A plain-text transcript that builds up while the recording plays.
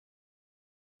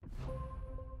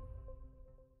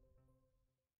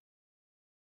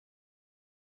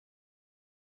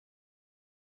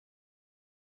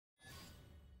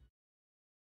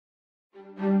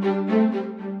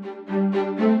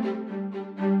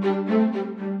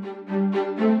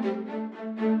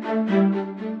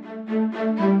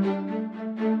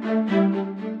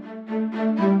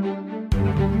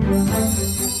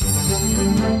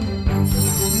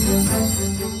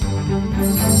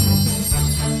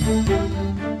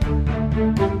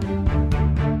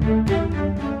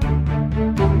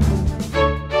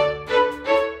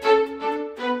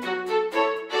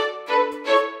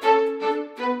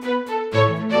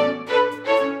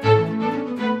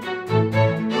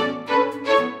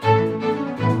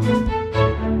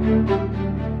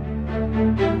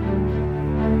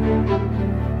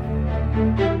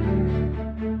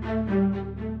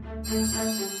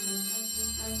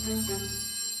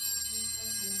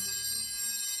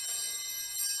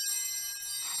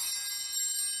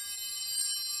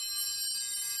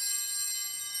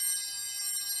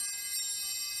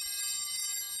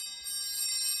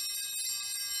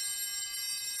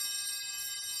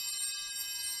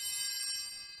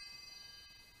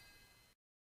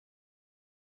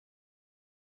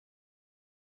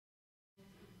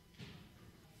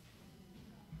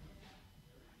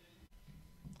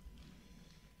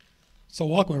So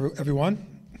welcome, everyone.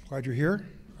 Glad you're here.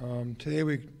 Today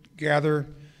we gather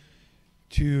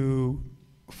to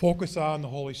focus on the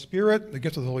Holy Spirit, the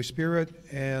gift of the Holy Spirit,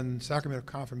 and Sacrament of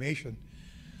Confirmation.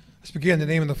 Let's begin in the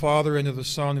name of the Father, and of the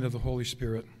Son, and of the Holy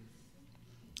Spirit.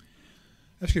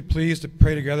 Ask you please to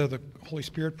pray together the Holy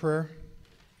Spirit prayer.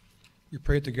 We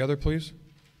pray it together, please.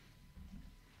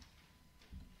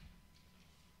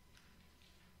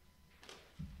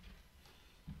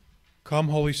 Come,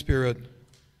 Holy Spirit,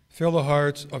 fill the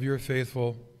hearts of your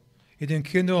faithful, and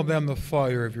enkindle in them the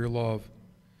fire of your love.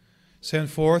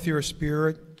 Send forth your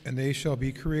Spirit, and they shall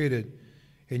be created,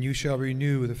 and you shall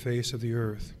renew the face of the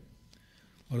earth.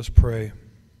 Let us pray.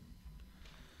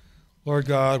 Lord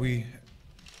God, we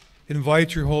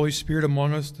invite your Holy Spirit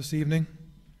among us this evening.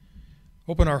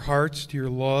 Open our hearts to your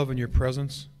love and your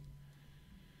presence.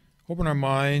 Open our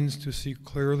minds to see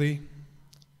clearly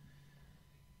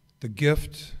the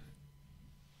gift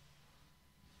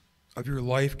of your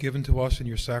life given to us in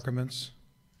your sacraments.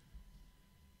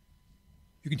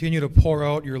 You continue to pour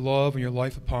out your love and your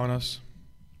life upon us.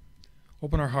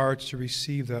 Open our hearts to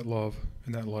receive that love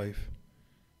and that life.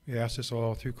 We ask this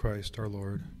all through Christ our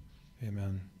Lord.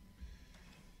 Amen.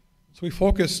 So we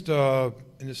focused in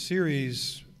this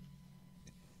series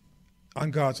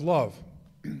on God's love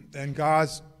and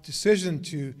God's decision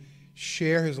to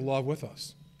share his love with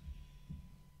us.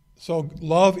 So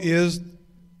love is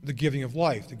the giving of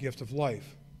life, the gift of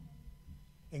life.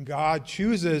 And God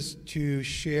chooses to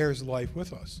share his life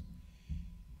with us.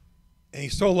 And he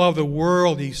so loved the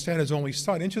world, he sent his only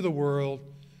Son into the world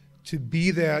to be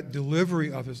that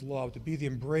delivery of his love, to be the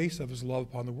embrace of his love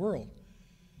upon the world.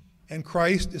 And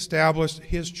Christ established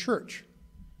his church,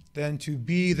 then to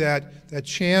be that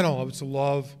channel of its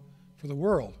love for the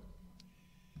world.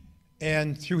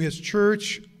 And through his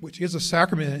church, which is a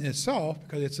sacrament in itself,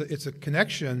 because it's a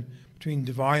connection between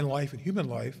divine life and human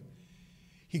life,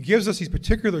 he gives us these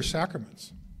particular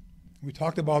sacraments. We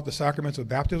talked about the sacraments of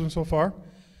baptism so far.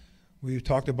 We've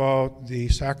talked about the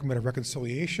sacrament of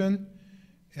reconciliation,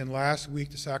 and last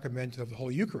week the sacrament of the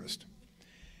Holy Eucharist.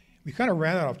 We kind of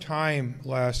ran out of time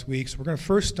last week, so we're going to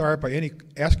first start by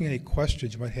asking any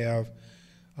questions you might have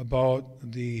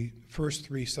about the first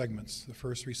three segments, the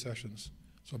first three sessions.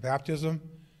 So baptism,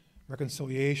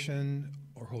 reconciliation,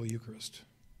 or Holy Eucharist.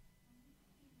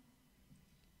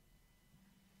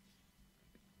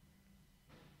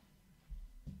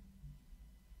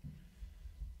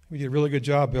 We did a really good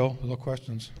job, Bill. No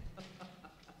questions.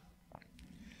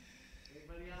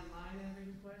 Anybody online have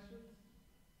any questions?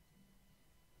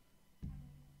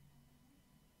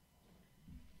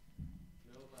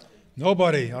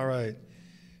 Nobody. All right.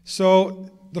 So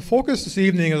the focus this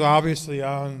evening is obviously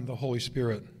on the Holy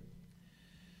Spirit.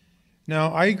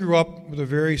 Now, I grew up with a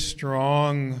very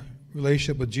strong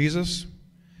relationship with Jesus,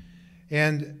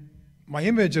 and my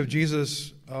image of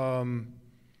Jesus.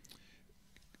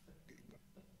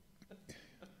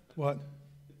 What?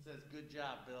 It says, good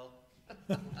job, Bill.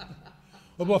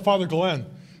 What about Father Glenn?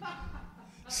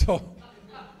 So,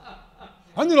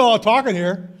 I'm doing all the talking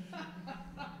here.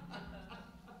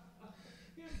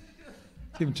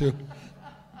 Even two.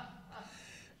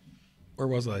 Where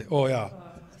was I? Oh, yeah.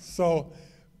 So,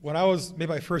 when I made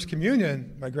my first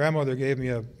communion, my grandmother gave me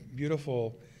a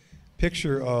beautiful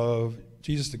picture of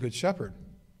Jesus the Good Shepherd.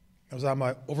 It was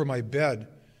over my bed.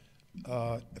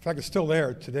 In fact, it's still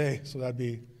there today, so that'd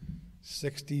be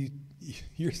 60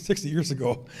 years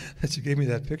ago that she gave me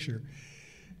that picture.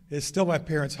 It's still my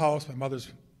parents' house, my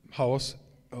mother's house,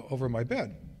 over my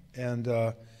bed. And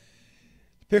the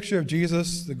picture of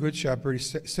Jesus, the Good Shepherd,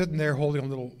 he's sitting there holding a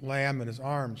little lamb in his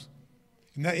arms.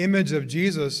 And that image of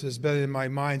Jesus has been in my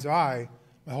mind's eye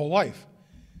my whole life.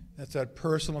 That's that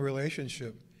personal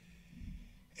relationship.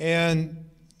 And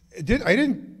I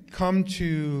didn't come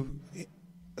to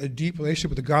a deep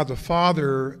relationship with the God the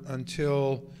Father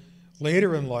until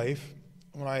later in life,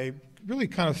 when I really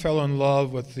kind of fell in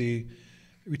love with the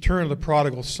Return of the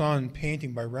Prodigal Son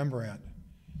painting by Rembrandt.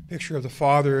 Picture of the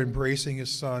Father embracing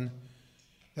his Son.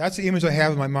 That's the image I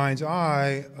have in my mind's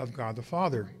eye of God the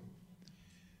Father.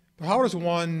 But how does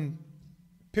one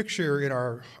picture in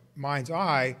our mind's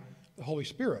eye the Holy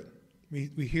Spirit?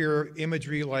 We hear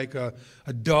imagery like a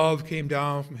dove came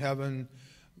down from heaven,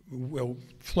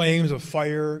 flames of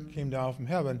fire came down from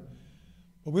heaven.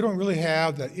 But we don't really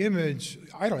have that image,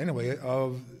 I don't anyway,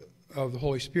 of the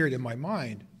Holy Spirit in my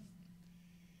mind.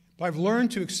 But I've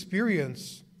learned to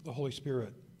experience the Holy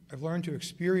Spirit. I've learned to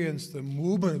experience the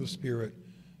movement of the Spirit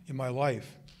in my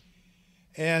life.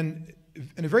 And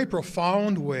in a very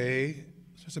profound way,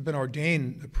 since I've been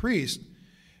ordained a priest,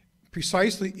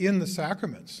 precisely in the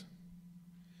sacraments.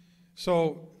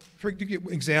 So, for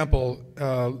example,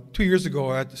 2 years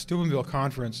ago at the Steubenville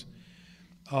conference,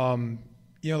 the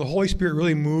Holy Spirit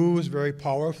really moves very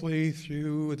powerfully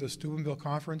through the Steubenville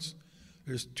conference.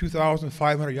 There's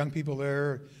 2,500 young people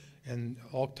there and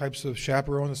all types of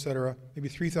chaperones, etc., maybe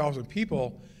 3,000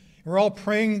 people. And we're all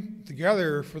praying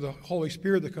together for the Holy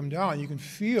Spirit to come down. You can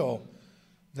feel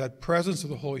that presence of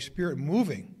the Holy Spirit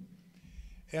moving.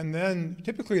 And then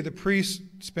typically the priests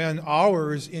spend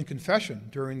hours in confession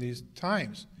during these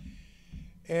times.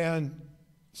 And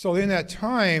so in that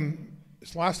time,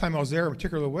 this last time I was there in a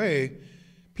particular way,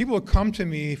 people would come to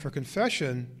me for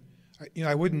confession.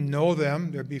 I wouldn't know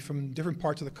them. They'd be from different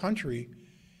parts of the country.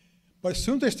 But as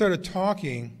soon as they started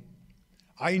talking,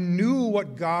 I knew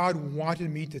what God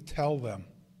wanted me to tell them.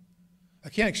 I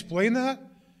can't explain that.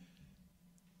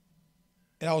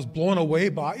 And I was blown away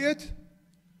by it.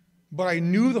 But I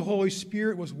knew the Holy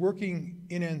Spirit was working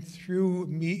in and through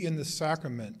me in the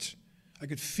sacrament. I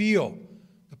could feel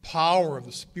the power of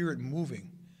the Spirit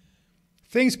moving.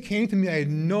 Things came to me, I had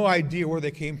no idea where they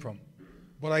came from.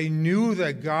 But I knew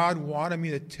that God wanted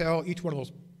me to tell each one of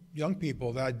those young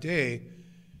people that day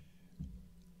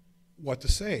what to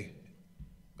say.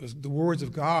 It was the words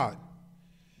of God.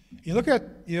 You look at,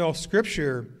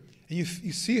 Scripture, and you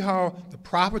see how the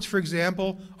prophets, for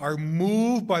example, are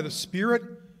moved by the Spirit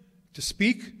to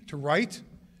speak, to write.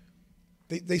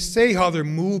 They say how they're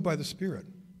moved by the Spirit.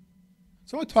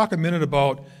 So I want to talk a minute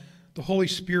about the Holy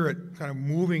Spirit kind of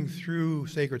moving through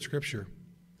sacred Scripture.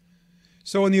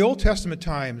 So in the Old Testament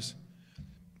times,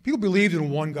 people believed in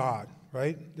one God,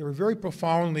 right? They were very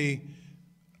profoundly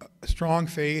strong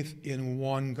faith in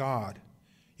one God.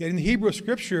 Yet in the Hebrew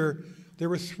Scripture, there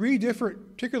were three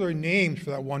different particular names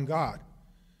for that one God.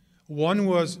 One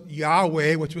was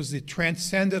Yahweh, which was the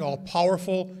transcendent,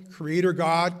 all-powerful creator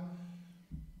God.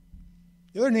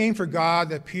 The other name for God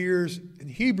that appears in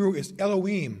Hebrew is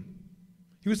Elohim.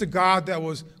 He was the God that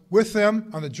was with them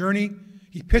on the journey.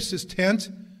 He pitched his tent.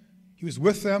 He was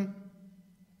with them.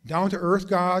 Down to earth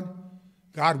God.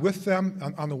 God with them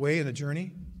on the way in the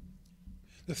journey.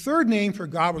 The third name for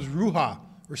God was Ruha,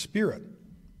 or Spirit.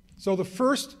 So the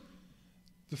first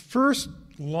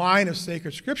line of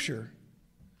sacred Scripture,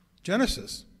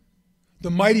 Genesis, the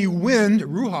mighty wind,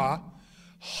 Ruha,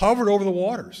 hovered over the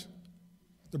waters.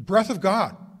 The breath of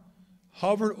God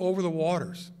hovered over the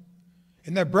waters.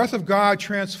 And that breath of God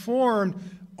transformed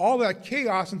all that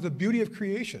chaos into the beauty of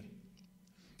creation.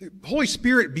 The Holy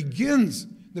Spirit begins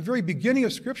the very beginning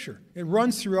of Scripture. It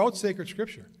runs throughout sacred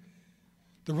Scripture.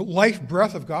 The life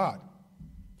breath of God.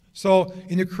 So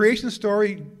in the creation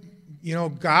story,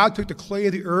 God took the clay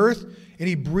of the earth and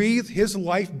he breathed his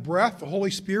life breath, the Holy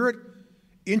Spirit,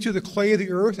 into the clay of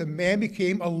the earth, and man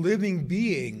became a living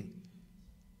being.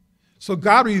 So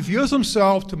God reveals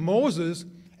himself to Moses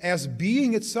as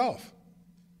being itself.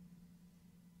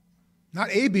 Not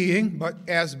a being, but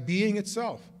as being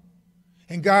itself.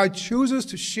 And God chooses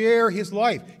to share his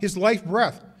life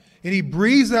breath. And he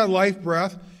breathes that life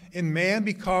breath, and man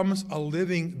becomes a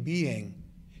living being,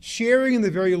 sharing in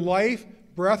the very life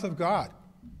breath of God.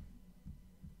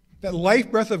 That life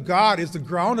breath of God is the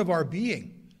ground of our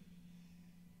being,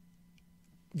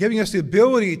 giving us the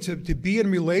ability to be in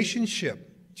relationship,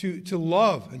 to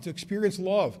love and to experience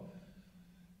love,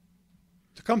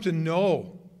 to come to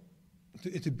know,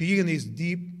 to be in these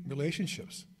deep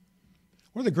relationships.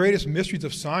 One of the greatest mysteries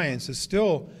of science is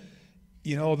still,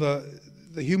 the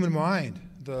human mind,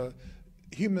 the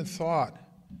human thought,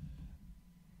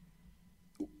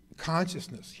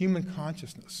 consciousness, human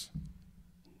consciousness.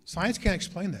 Science can't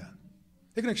explain that.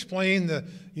 They can explain the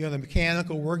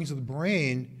mechanical workings of the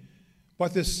brain,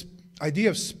 but this idea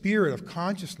of spirit, of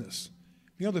consciousness,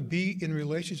 being able to be in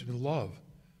relationship with love,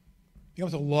 being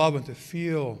able to love and to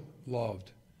feel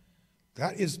loved,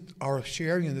 that is our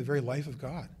sharing in the very life of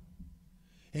God.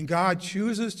 And God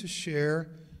chooses to share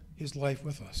his life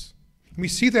with us. And we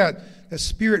see that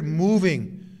spirit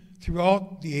moving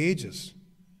throughout the ages,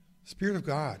 the Spirit of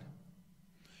God.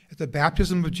 At the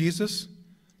baptism of Jesus,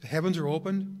 the heavens are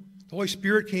opened. The Holy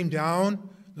Spirit came down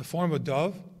in the form of a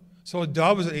dove. So a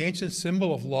dove is an ancient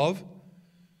symbol of love.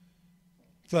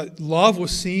 The love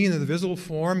was seen in the visible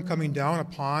form coming down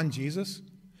upon Jesus.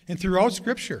 And throughout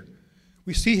Scripture,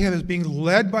 we see him as being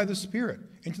led by the Spirit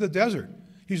into the desert.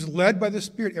 He's led by the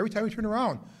Spirit. Every time we turn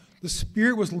around, the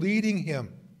Spirit was leading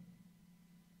him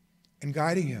and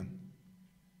guiding him.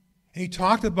 And he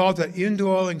talked about that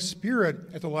indwelling Spirit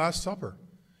at the Last Supper.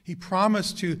 He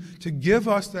promised to give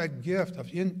us that gift of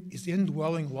his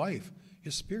indwelling life,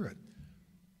 his Spirit.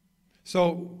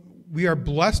 So we are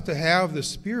blessed to have the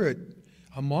Spirit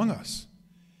among us.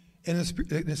 In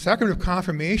the sacrament of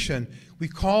confirmation, we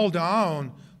call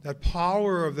down that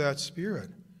power of that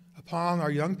Spirit upon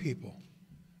our young people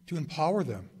to empower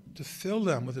them, to fill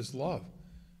them with his love,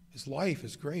 his life,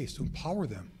 his grace, to empower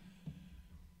them.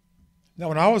 Now,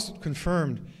 when I was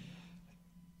confirmed,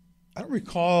 I don't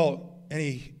recall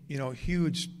any,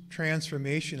 huge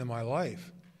transformation in my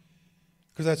life,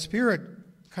 because that Spirit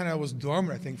kind of was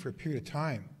dormant, I think, for a period of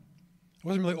time. I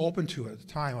wasn't really open to it at the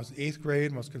time. I was in 8th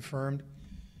grade when I was confirmed. It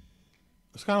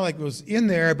was kind of like it was in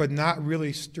there, but not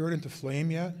really stirred into flame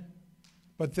yet.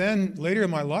 But then later in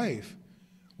my life,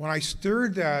 when I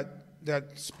stirred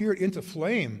that Spirit into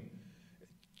flame, it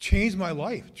changed my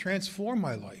life, transformed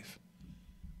my life.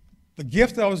 The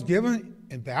gift that I was given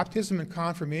in baptism and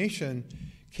confirmation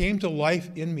came to life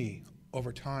in me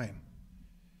over time.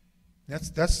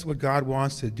 That's what God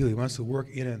wants to do. He wants to work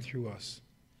in and through us.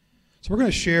 So we're going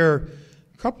to share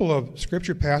a couple of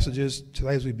scripture passages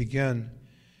today as we begin.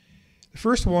 The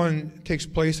first one takes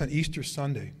place on Easter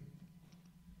Sunday.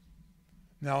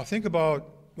 Now think about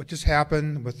what just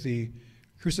happened with the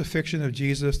crucifixion of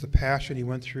Jesus, the passion he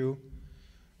went through.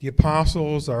 The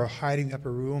apostles are hiding in the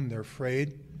upper room. They're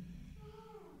afraid.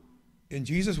 And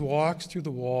Jesus walks through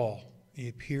the wall, and he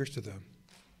appears to them.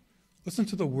 Listen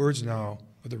to the words now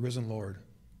of the risen Lord.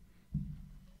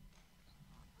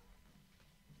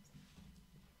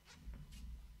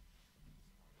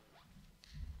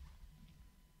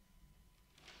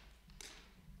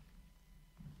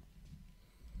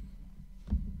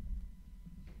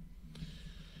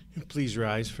 Please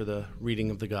rise for the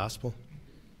reading of the gospel.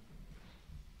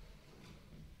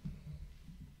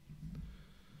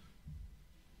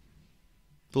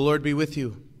 The Lord be with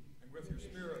you. And with your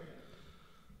spirit.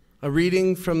 A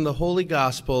reading from the Holy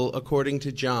Gospel according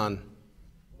to John.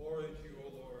 Glory to you,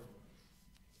 O Lord.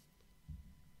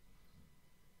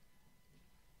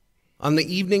 On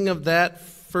the evening of that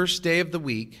first day of the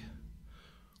week,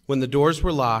 when the doors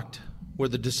were locked, where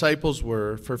the disciples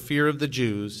were for fear of the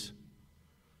Jews,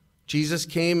 Jesus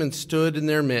came and stood in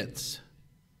their midst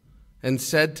and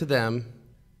said to them,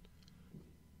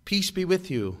 "Peace be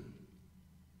with you."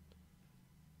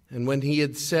 And when he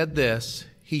had said this,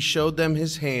 he showed them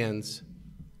his hands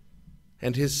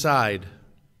and his side.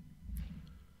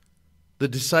 The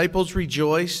disciples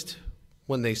rejoiced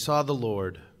when they saw the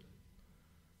Lord.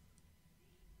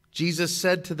 Jesus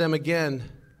said to them again,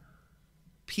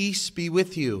 "Peace be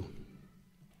with you.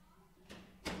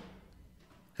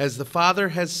 As the Father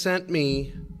has sent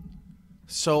me,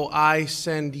 so I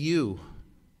send you."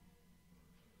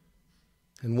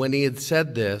 And when he had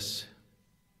said this,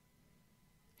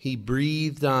 he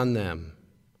breathed on them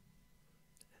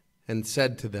and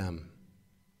said to them,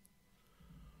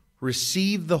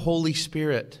 "Receive the Holy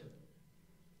Spirit.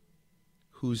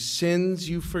 Whose sins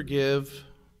you forgive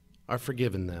are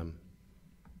forgiven them,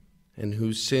 and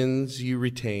whose sins you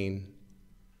retain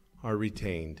are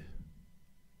retained."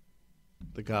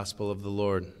 The Gospel of the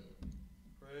Lord.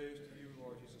 Praise to you,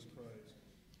 Lord Jesus Christ.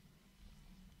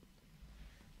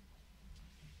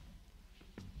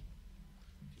 Do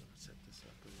you want to set this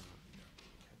up or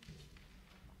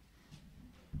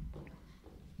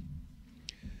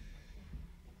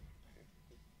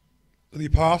not? The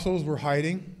apostles were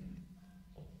hiding.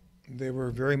 They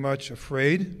were very much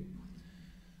afraid.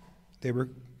 They were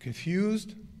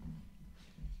confused.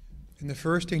 And the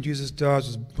first thing Jesus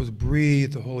does was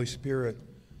breathe the Holy Spirit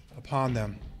upon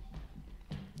them.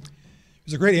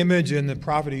 There's a great image in the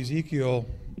prophet Ezekiel,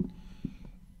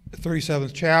 the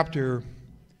 37th chapter,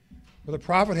 where the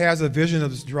prophet has a vision of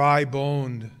this dry,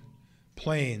 boned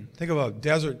plain. Think about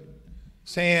desert,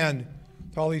 sand,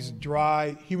 to all these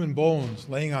dry human bones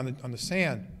laying on the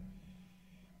sand.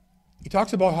 He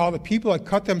talks about how the people had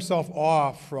cut themselves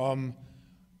off from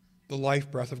the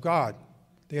life breath of God.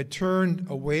 They had turned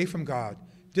away from God,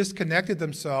 disconnected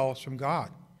themselves from God.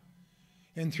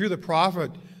 And through the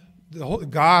prophet,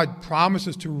 God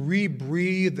promises to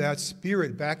rebreathe that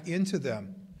spirit back into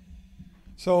them.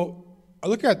 So I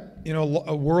look at,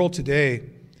 a world today,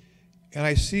 and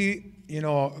I see,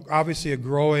 obviously a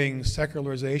growing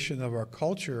secularization of our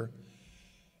culture,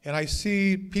 and I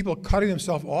see people cutting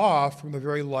themselves off from the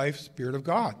very life spirit of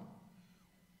God.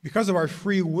 Because of our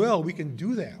free will, we can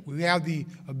do that. We have the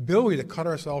ability to cut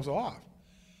ourselves off.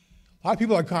 A lot of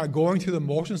people are kind of going through the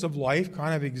motions of life,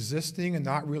 kind of existing and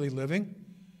not really living.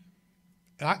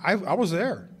 And I was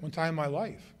there one time in my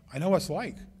life. I know what it's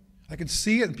like. I can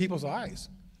see it in people's eyes.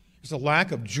 There's a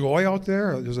lack of joy out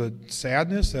there. There's a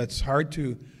sadness that's hard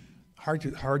to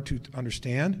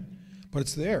understand, but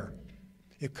it's there.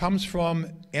 It comes from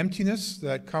emptiness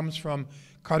that comes from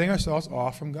cutting ourselves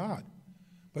off from God.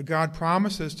 But God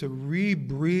promises to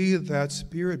rebreathe that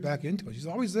spirit back into us. He's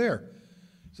always there.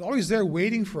 He's always there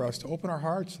waiting for us to open our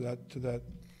hearts to that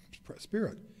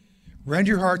spirit. Rend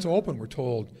your hearts open, we're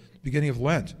told, at the beginning of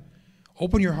Lent.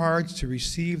 Open your hearts to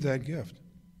receive that gift.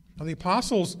 Now the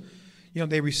apostles,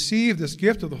 they received this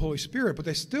gift of the Holy Spirit, but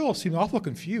they still seem awful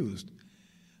confused.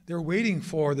 They're waiting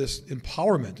for this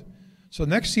empowerment. So the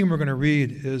next scene we're going to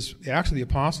read is actually the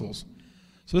apostles.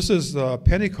 So this is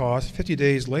Pentecost, 50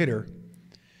 days later.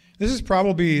 This is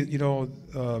probably,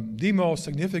 the most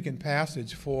significant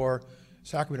passage for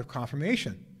Sacrament of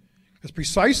Confirmation. It's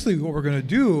precisely what we're going to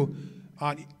do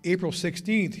on April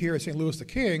 16th here at St. Louis the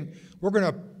King. We're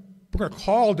going to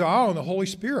call down the Holy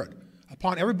Spirit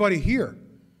upon everybody here.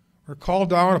 We're called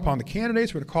down upon the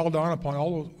candidates. We're going to call down upon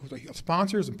all the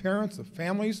sponsors and parents, the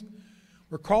families.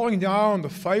 We're calling down the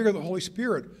fire of the Holy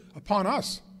Spirit upon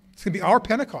us. It's going to be our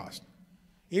Pentecost.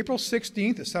 April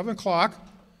 16th at 7 o'clock,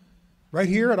 right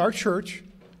here at our church,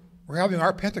 we're having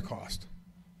our Pentecost.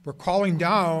 We're calling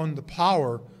down the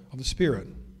power of the Spirit.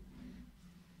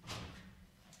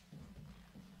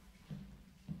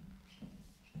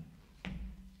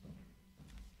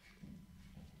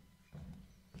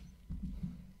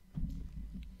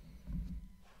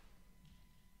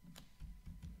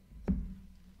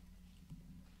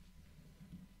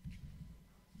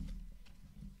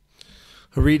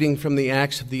 A reading from the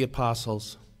Acts of the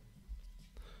Apostles.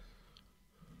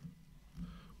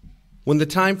 When the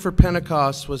time for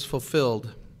Pentecost was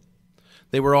fulfilled,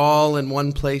 they were all in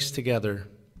one place together.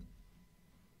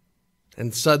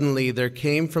 And suddenly there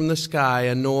came from the sky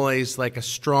a noise like a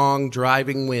strong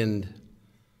driving wind,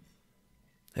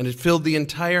 and it filled the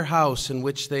entire house in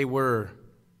which they were.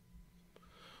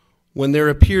 When there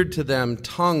appeared to them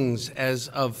tongues as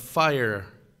of fire,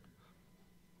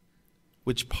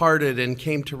 which parted and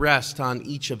came to rest on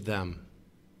each of them.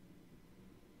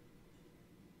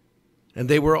 And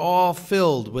they were all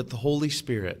filled with the Holy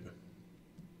Spirit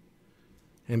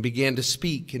and began to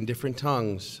speak in different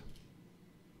tongues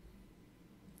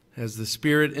as the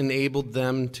Spirit enabled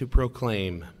them to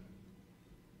proclaim.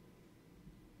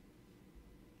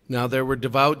 Now there were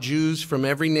devout Jews from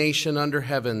every nation under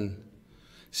heaven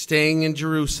staying in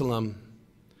Jerusalem.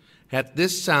 At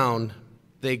this sound,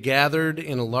 they gathered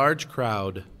in a large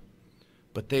crowd,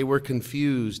 but they were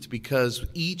confused because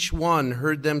each one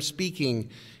heard them speaking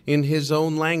in his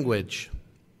own language.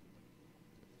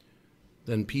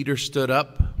 Then Peter stood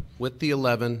up with the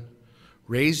 11,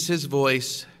 raised his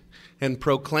voice, and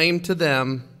proclaimed to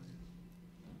them,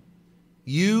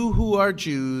 "You who are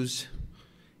Jews,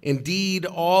 indeed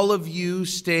all of you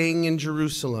staying in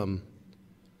Jerusalem,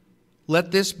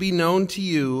 let this be known to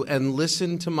you and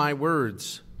listen to my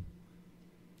words.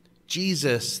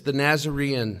 Jesus, the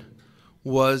Nazarene,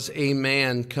 was a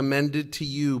man commended to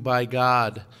you by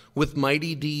God with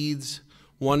mighty deeds,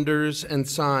 wonders, and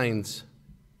signs,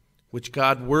 which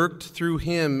God worked through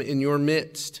him in your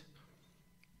midst,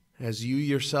 as you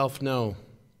yourself know.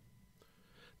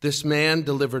 This man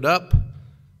delivered up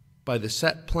by the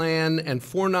set plan and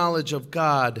foreknowledge of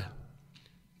God,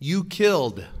 you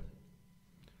killed,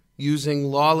 using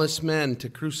lawless men to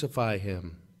crucify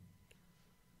him.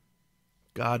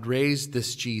 God raised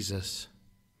this Jesus.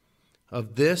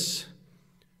 Of this,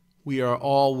 we are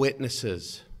all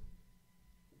witnesses.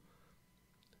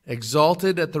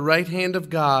 Exalted at the right hand of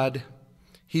God,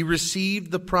 he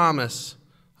received the promise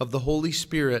of the Holy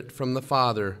Spirit from the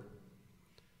Father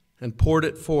and poured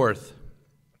it forth,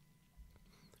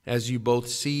 as you both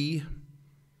see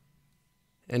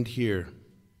and hear."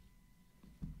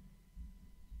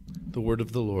 The word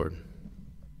of the Lord.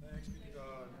 Thanks be to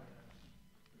God.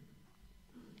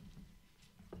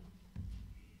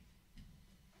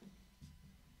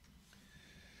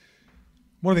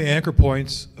 One of the anchor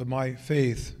points of my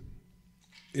faith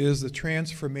is the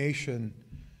transformation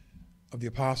of the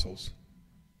apostles.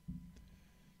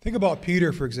 Think about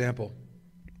Peter, for example.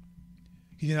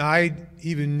 He denied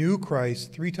he even knew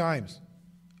Christ 3 times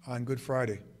on Good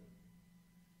Friday.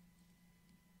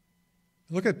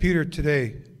 Look at Peter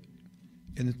today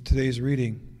in today's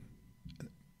reading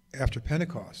after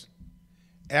Pentecost.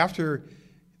 After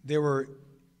they were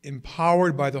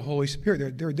empowered by the Holy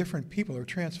Spirit, they were different people. They were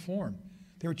transformed.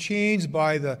 They were changed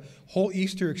by the whole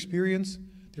Easter experience.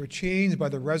 They were changed by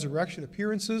the resurrection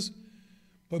appearances.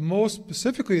 But most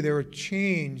specifically, they were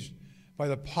changed by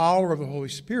the power of the Holy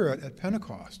Spirit at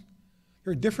Pentecost.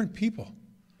 They were different people.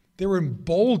 They were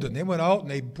emboldened. They went out and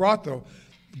they brought the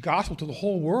gospel to the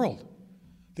whole world.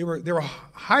 They were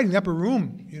hiding in the upper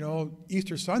room,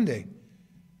 Easter Sunday.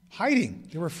 Hiding.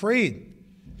 They were afraid.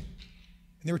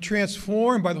 And they were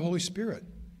transformed by the Holy Spirit.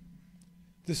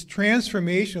 This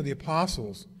transformation of the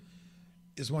apostles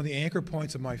is one of the anchor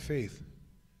points of my faith.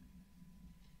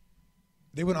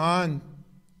 They went on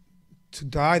to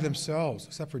die themselves,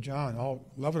 except for John.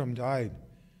 All 11 of them died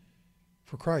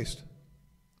for Christ.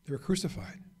 They were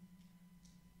crucified.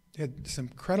 They had this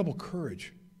incredible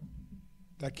courage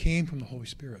that came from the Holy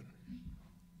Spirit.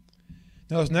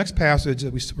 Now, this next passage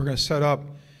that we're going to set up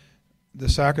the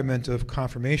sacrament of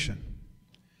confirmation,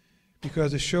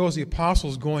 because it shows the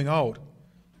apostles going out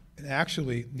and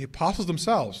actually, the apostles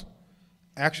themselves,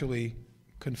 actually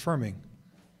confirming.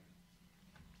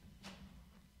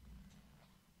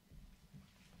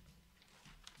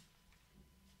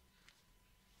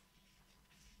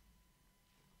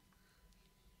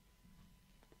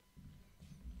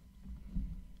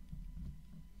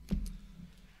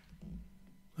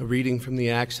 A reading from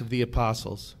the Acts of the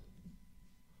Apostles.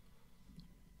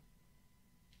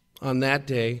 On that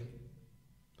day,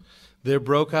 there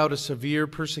broke out a severe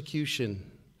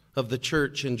persecution of the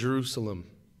church in Jerusalem,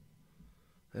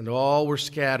 and all were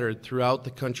scattered throughout the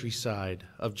countryside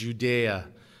of Judea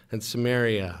and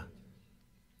Samaria,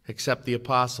 except the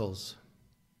apostles.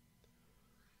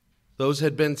 Those who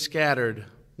had been scattered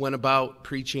went about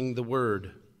preaching the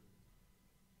word.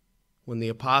 When the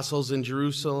apostles in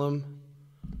Jerusalem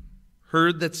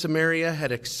heard that Samaria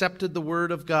had accepted the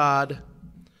word of God,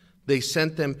 they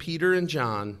sent them Peter and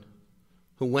John,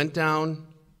 who went down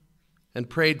and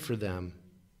prayed for them,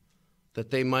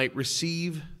 that they might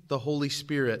receive the Holy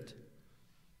Spirit,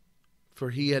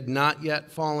 for he had not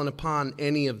yet fallen upon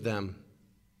any of them.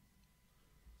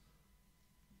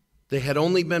 They had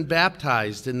only been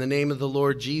baptized in the name of the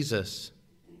Lord Jesus.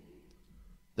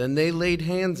 Then they laid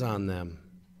hands on them,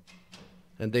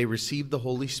 and they received the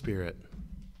Holy Spirit.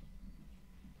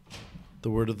 The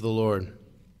word of the Lord.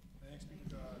 Thanks be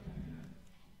to God.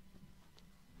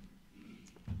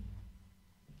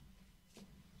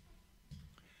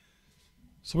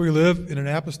 So we live in an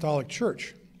apostolic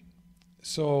church.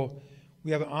 So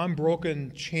we have an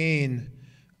unbroken chain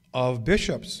of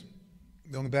bishops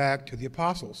going back to the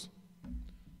apostles.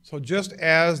 So just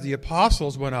as the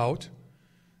apostles went out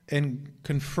and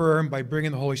confirmed by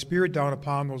bringing the Holy Spirit down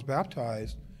upon those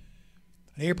baptized,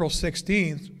 on April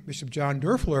 16th, Bishop John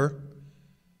Durfler,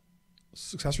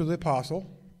 successor of the apostle,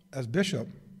 as bishop,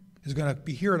 is going to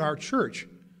be here in our church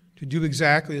to do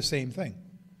exactly the same thing.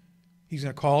 He's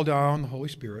going to call down the Holy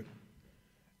Spirit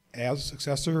as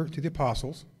successor to the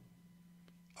apostles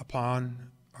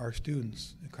upon our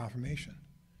students in confirmation.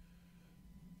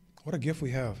 What a gift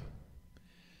we have.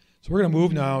 So we're going to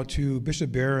move now to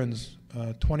Bishop Barron's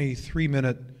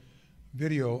 23-minute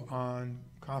video on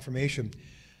confirmation.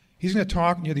 He's going to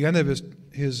talk near the end of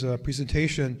his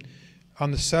presentation on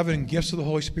the 7 gifts of the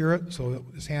Holy Spirit. So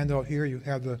this handout here, you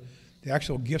have the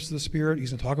actual gifts of the Spirit.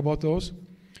 He's going to talk about those.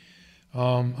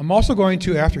 I'm also going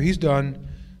to, after he's done,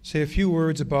 say a few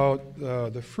words about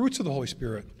the fruits of the Holy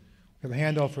Spirit. We have a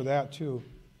handout for that too,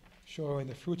 showing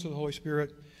the fruits of the Holy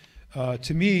Spirit.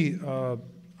 To me,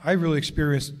 I really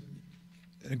experienced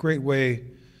in a great way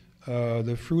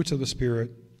the fruits of the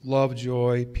Spirit: love,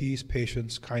 joy, peace,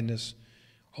 patience, kindness,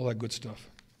 all that good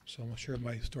stuff. So I'm going to share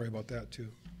my story about that too.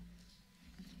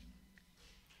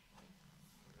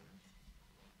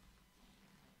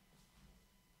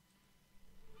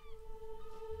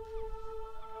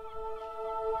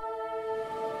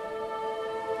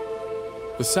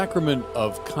 The sacrament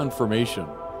of confirmation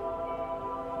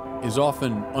is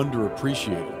often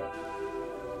underappreciated.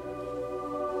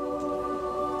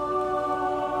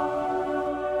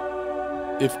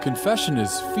 If confession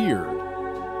is feared,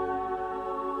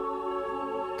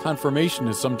 confirmation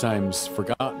is sometimes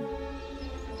forgotten.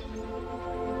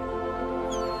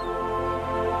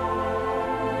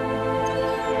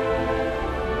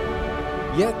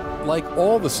 Yet, like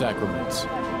all the sacraments,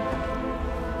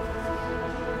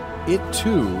 it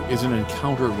too is an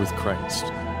encounter with Christ.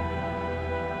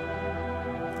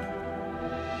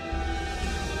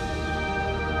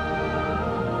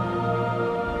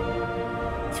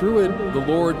 Through it, the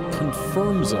Lord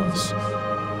confirms us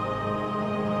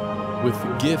with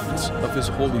the gifts of His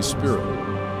Holy Spirit,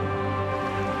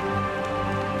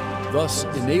 thus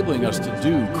enabling us to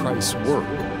do Christ's work.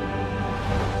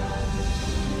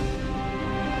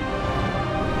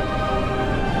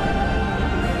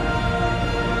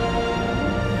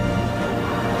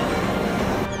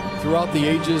 Throughout the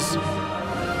ages,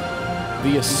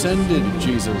 the ascended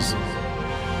Jesus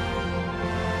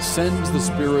sends the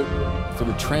Spirit for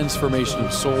the transformation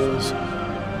of souls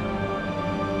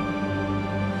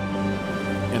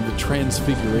and the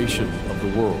transfiguration of the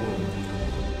world.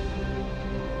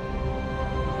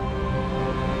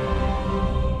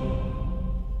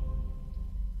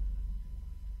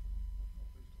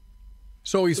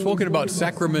 So we've spoken about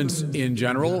sacraments in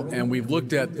general, and we've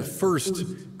looked at the first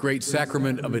great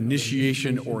sacrament of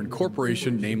initiation or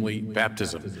incorporation, namely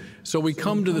baptism. So we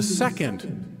come to the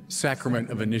second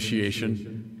sacrament of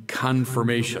initiation,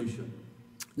 confirmation.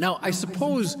 Now, I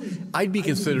suppose I'd be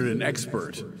considered an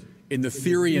expert in the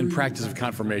theory and practice of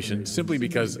confirmation simply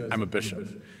because I'm a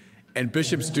bishop. And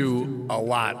bishops do a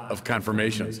lot of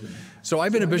confirmations. So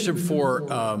I've been a bishop for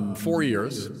 4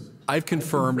 years. I've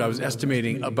confirmed, I was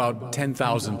estimating, about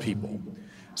 10,000 people.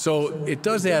 So it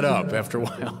does add up after a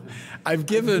while. I've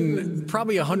given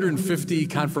probably 150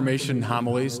 confirmation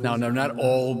homilies. Now, they're not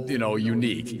all,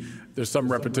 unique. There's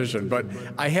some repetition, but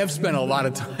I have spent a lot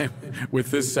of time with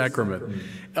this sacrament.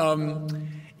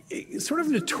 Sort of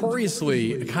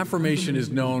notoriously, confirmation is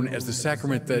known as the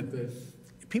sacrament that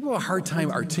people have a hard time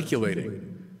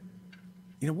articulating.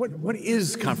 What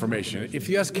is confirmation? If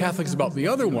you ask Catholics about the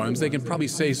other ones, they can probably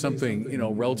say something,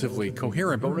 relatively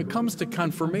coherent. But when it comes to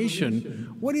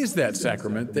confirmation, what is that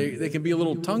sacrament? They can be a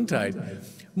little tongue-tied.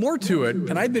 More to it,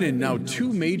 and I've been in now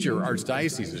 2 major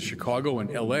archdioceses, Chicago and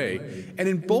LA, and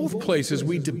in both places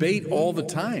we debate all the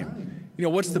time.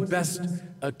 What's the best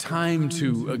time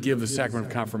to give the sacrament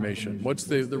of confirmation? What's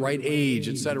the right age,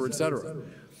 et cetera, et cetera.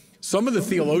 Some of the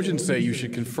theologians say you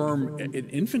should confirm in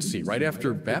infancy, right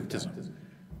after baptism.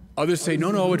 Others say,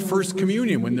 no, at First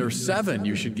Communion, when they're 7,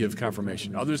 you should give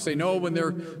confirmation. Others say, no, when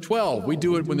they're 12. We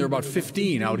do it when they're about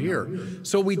 15 out here.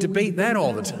 So we debate that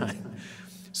all the time.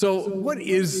 So what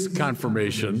is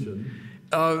confirmation?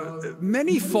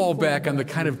 Many fall back on the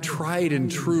kind of tried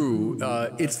and true,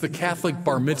 it's the Catholic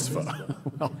bar mitzvah.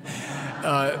 Well,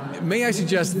 may I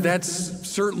suggest that's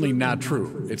certainly not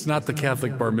true. It's not the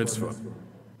Catholic bar mitzvah.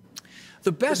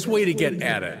 The best way to get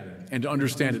at it and to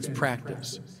understand its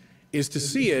practice is to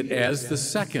see it as the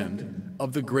second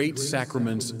of the great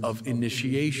sacraments of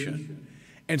initiation.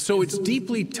 And so it's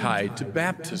deeply tied to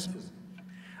baptism.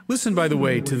 Listen, by the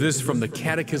way, to this from the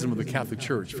Catechism of the Catholic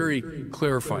Church, very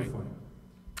clarifying.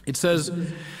 It says,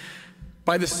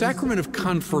 by the sacrament of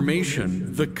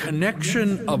confirmation, the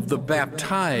connection of the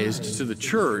baptized to the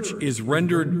Church is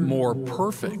rendered more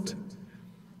perfect,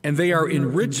 and they are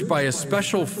enriched by a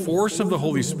special force of the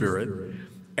Holy Spirit,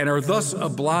 and are thus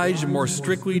obliged more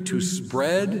strictly to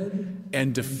spread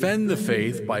and defend the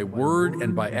faith by word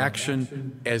and by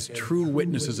action as true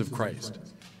witnesses of Christ.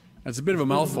 That's a bit of a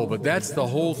mouthful, but that's the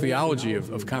whole theology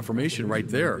of confirmation right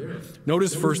there.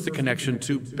 Notice first the connection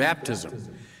to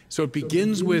baptism. So it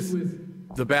begins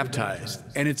with the baptized,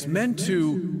 and it's meant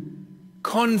to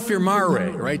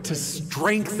confirmare, right? To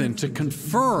strengthen, to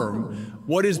confirm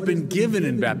what has been given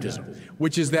in baptism,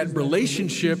 which is that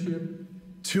relationship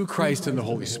to Christ and the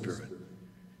Holy Spirit.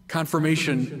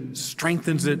 Confirmation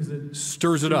strengthens it,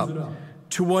 stirs it up.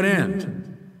 To what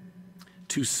end?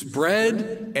 To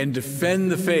spread and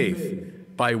defend the faith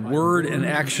by word and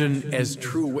action as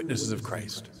true witnesses of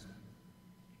Christ.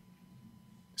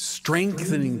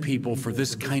 Strengthening people for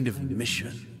this kind of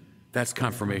mission. That's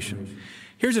confirmation.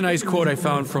 Here's a nice quote I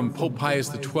found from Pope Pius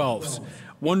XII's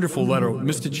wonderful letter,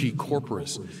 Mystici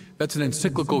Corporis. That's an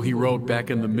encyclical he wrote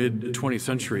back in the mid-20th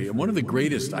century, and one of the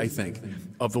greatest, I think,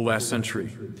 of the last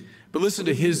century. But listen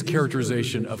to his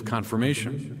characterization of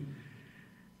confirmation.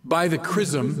 By the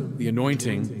chrism, the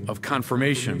anointing of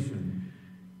confirmation,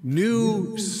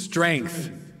 new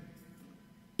strength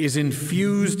is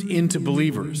infused into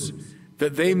believers,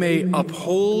 that they may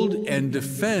uphold and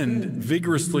defend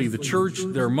vigorously the Church,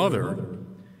 their mother,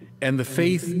 and the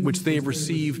faith which they have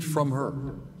received from her.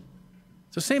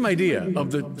 It's the same idea of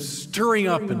the stirring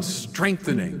up and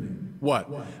strengthening. What?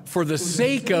 For the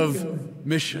sake of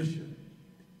mission,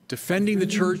 defending the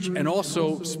Church and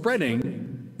also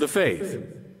spreading the faith.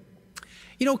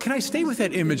 You know, can I stay with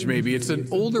that image maybe? It's an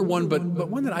older one, but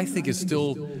one that I think is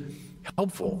still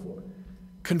helpful.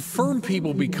 Confirmed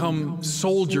people become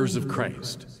soldiers of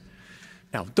Christ.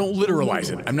 Now, don't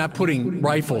literalize it. I'm not putting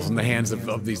rifles in the hands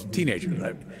of these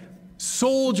teenagers.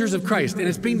 Soldiers of Christ, and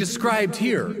it's being described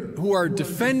here, who are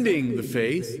defending the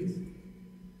faith,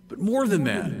 but more than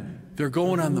that, they're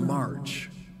going on the march.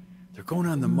 They're going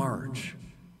on the march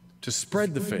to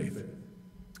spread the faith.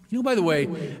 You know, by the way,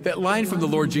 that line from the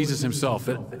Lord Jesus himself,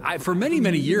 that for many,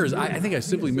 many years, I think I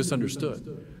simply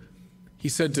misunderstood. He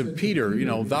said to Peter, you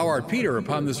know, thou art Peter,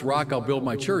 upon this rock I'll build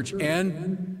my church,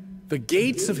 and the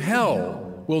gates of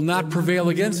hell will not prevail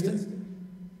against it.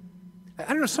 I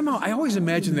don't know, somehow I always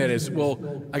imagine that as,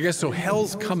 well, I guess so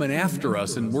hell's coming after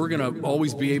us and we're going to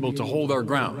always be able to hold our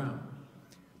ground.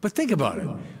 But think about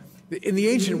it. In the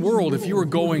ancient world, if you were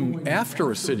going after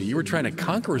a city, you were trying to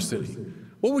conquer a city,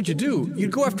 what would you do? You'd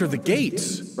go after the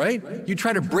gates, right? You'd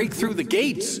try to break through the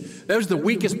gates. That was the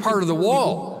weakest part of the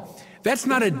wall. That's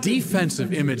not a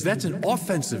defensive image, that's an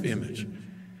offensive image.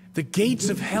 The gates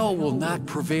of hell will not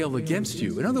prevail against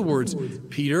you. In other words,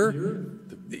 Peter,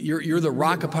 you're the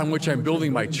rock upon which I'm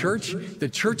building my church. The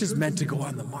church is meant to go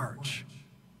on the march,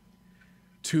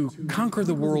 to conquer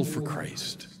the world for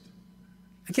Christ.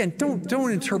 Again,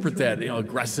 don't interpret that, you know,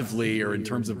 aggressively or in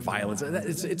terms of violence.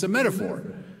 It's a metaphor.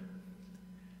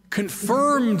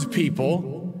 Confirmed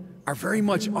people are very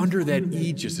much under that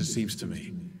aegis, it seems to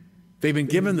me. They've been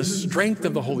given the strength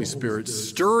of the Holy Spirit,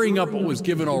 stirring up what was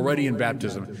given already in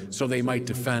baptism, so they might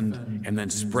defend and then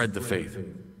spread the faith.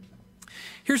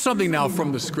 Here's something now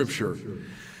from the Scripture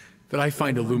that I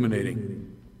find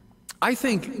illuminating. I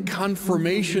think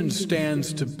confirmation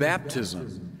stands to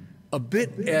baptism a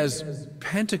bit as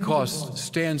Pentecost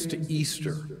stands to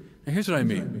Easter. Now here's what I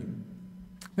mean.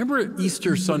 Remember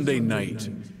Easter Sunday night,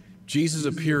 Jesus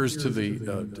appears to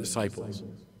the disciples,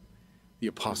 the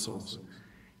apostles,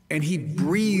 and he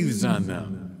breathes on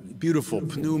them. Beautiful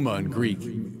pneuma in Greek,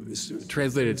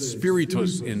 translated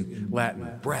spiritus in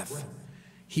Latin, breath.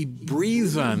 He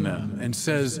breathes on them and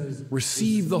says,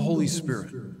 receive the Holy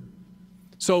Spirit.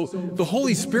 So the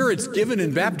Holy Spirit's given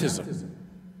in baptism.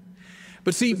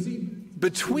 But see,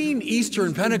 between Easter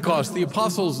and Pentecost, the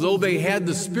apostles, though they had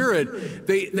the Spirit,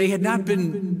 they had not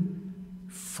been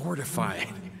fortified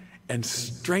and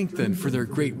strengthened for their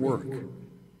great work.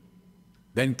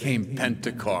 Then came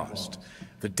Pentecost,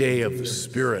 the day of the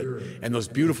Spirit, and those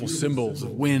beautiful symbols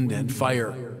of wind and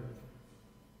fire.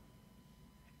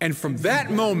 And from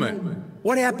that moment,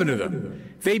 what happened to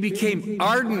them? They became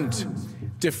ardent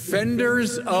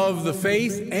defenders of the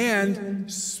faith and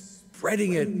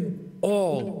spreading it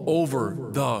all over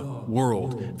the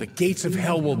world. The gates of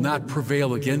hell will not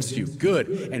prevail against you. Good.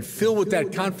 And filled with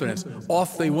that confidence,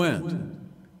 off they went.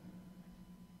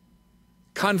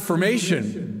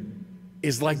 Confirmation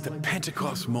is like the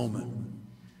Pentecost moment.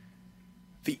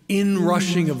 The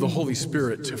inrushing of the Holy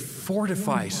Spirit to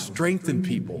fortify, strengthen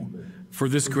people for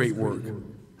this great work.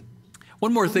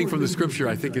 One more thing from the Scripture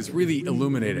I think is really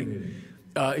illuminating.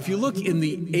 If you look in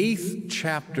the 8th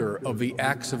chapter of the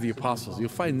Acts of the Apostles, you'll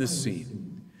find this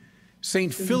scene.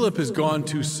 St. Philip has gone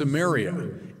to Samaria,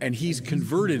 and he's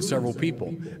converted several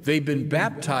people. They've been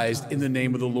baptized in the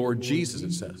name of the Lord Jesus,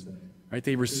 it says. Right?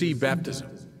 They receive baptism.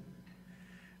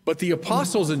 But the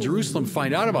apostles in Jerusalem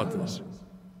find out about this.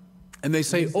 And they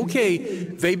say, okay,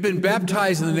 they've been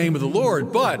baptized in the name of the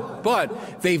Lord,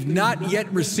 but they've not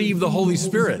yet received the Holy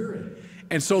Spirit.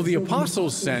 And so the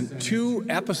apostles sent 2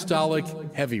 apostolic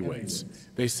heavyweights.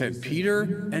 They sent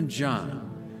Peter and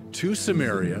John to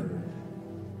Samaria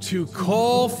to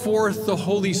call forth the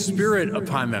Holy Spirit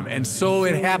upon them. And so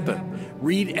it happened.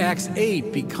 Read Acts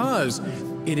 8 because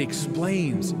it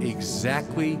explains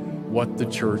exactly what the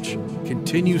church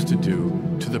continues to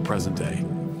do to the present day.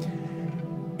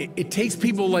 It takes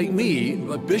people like me,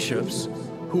 like bishops,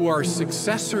 who are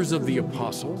successors of the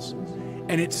apostles,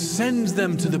 and it sends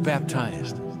them to the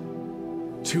baptized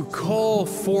to call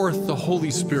forth the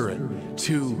Holy Spirit,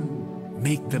 to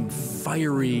make them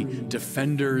fiery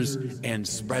defenders and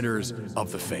spreaders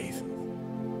of the faith.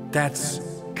 That's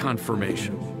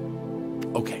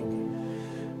confirmation. Okay.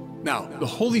 Now, the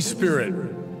Holy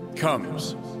Spirit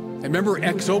comes. And remember,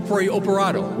 ex opere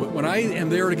operato. When I am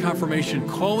there at a confirmation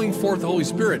calling forth the Holy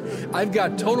Spirit, I've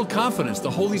got total confidence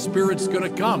the Holy Spirit's going to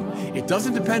come. It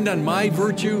doesn't depend on my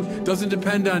virtue, doesn't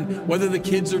depend on whether the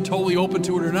kids are totally open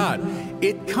to it or not.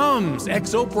 It comes,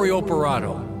 ex opere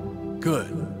operato.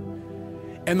 Good.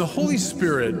 And the Holy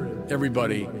Spirit,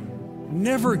 everybody,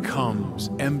 never comes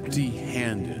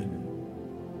empty-handed.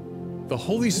 The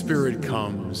Holy Spirit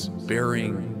comes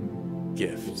bearing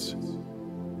gifts.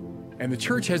 And the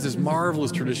church has this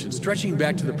marvelous tradition, stretching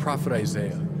back to the prophet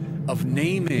Isaiah, of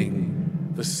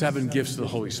naming the 7 gifts of the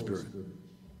Holy Spirit.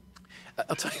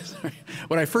 I'll tell you, sorry.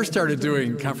 When I first started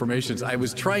doing confirmations, I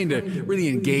was trying to really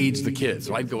engage the kids.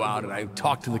 So I'd go out and I'd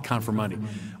talk to the confirmandi.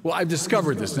 Well, I've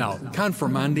discovered this now.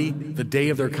 Confirmandi, the day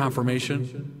of their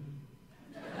confirmation,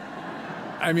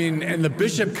 I mean, and the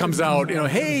bishop comes out,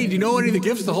 hey, do you know any of the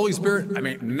gifts of the Holy Spirit? I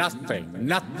mean,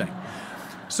 nothing.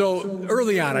 So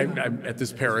early on, I'm at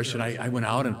this parish, and I went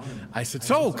out and I said,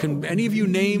 so can any of you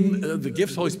name the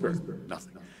gifts of the Holy Spirit?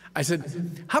 Nothing. I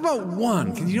said, how about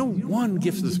one? Can you know one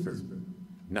gift of the Spirit?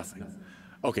 Nothing.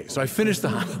 Okay, so I finished the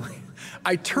homily.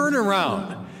 I turn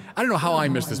around. I don't know how I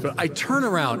missed this, but I turn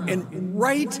around, and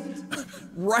right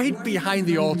behind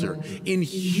the altar, in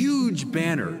huge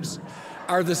banners,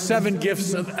 are the 7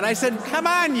 gifts of, and I said, come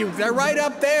on, they're right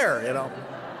up there,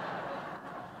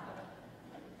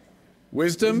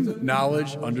 Wisdom,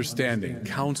 knowledge, understanding,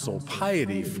 counsel,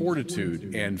 piety,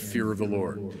 fortitude, and fear of the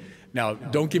Lord. Now,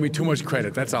 don't give me too much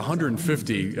credit. That's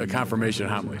 150 confirmation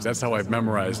homilies. That's how I've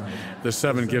memorized the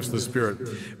 7 gifts of the Spirit.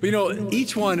 But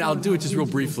each one, I'll do it just real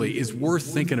briefly, is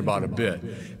worth thinking about a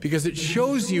bit, because it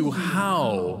shows you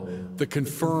how the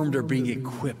confirmed are being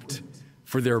equipped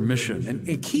for their mission.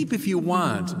 And keep, if you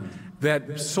want,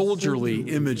 that soldierly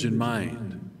image in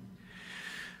mind.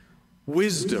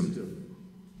 Wisdom.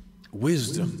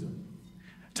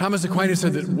 Thomas Aquinas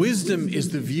said that wisdom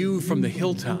is the view from the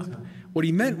hilltop. What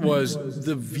he meant was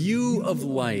the view of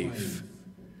life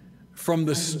from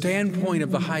the standpoint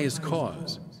of the highest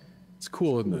cause. It's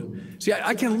cool, isn't it? See,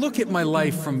 I can look at my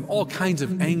life from all kinds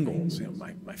of angles.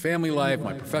 My family life,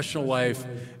 my professional life,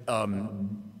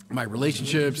 my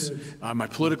relationships, my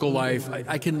political life.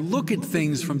 I can look at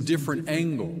things from different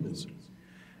angles.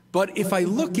 But if I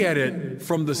look at it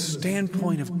from the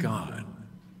standpoint of God,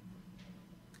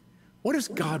 what does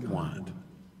God want?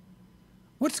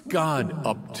 What's God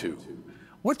up to?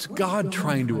 What's God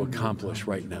trying to accomplish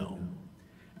right now?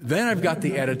 Then I've got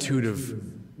the attitude of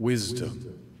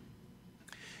wisdom.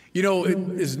 It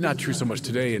is not true so much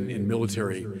today in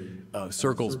military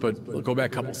circles, but we'll go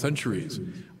back a couple centuries.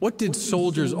 What did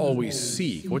soldiers always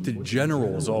seek? What did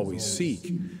generals always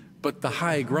seek? But the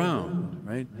high ground,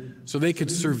 right? So they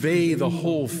could survey the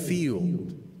whole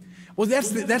field. Well, that's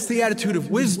the attitude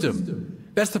of wisdom.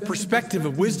 That's the perspective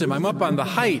of wisdom. I'm up on the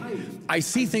height. I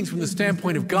see things from the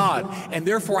standpoint of God, and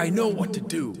therefore I know what to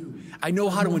do. I know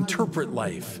how to interpret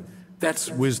life. That's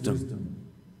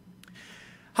wisdom.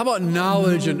 How about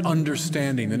knowledge and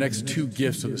understanding, the next 2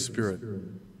 gifts of the Spirit?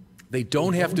 They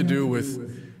don't have to do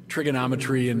with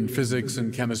trigonometry and physics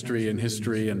and chemistry and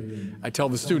history. And I tell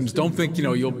the students, don't think,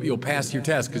 you'll pass your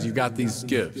test because you've got these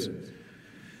gifts.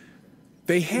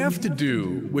 They have to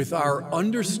do with our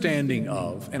understanding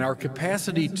of and our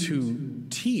capacity to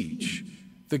teach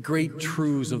the great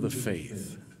truths of the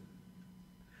faith.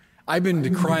 I've been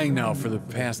decrying now for the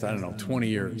past, 20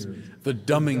 years, the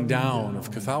dumbing down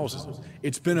of Catholicism.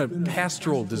 It's been a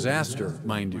pastoral disaster,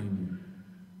 mind you.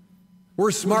 We're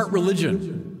a smart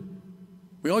religion.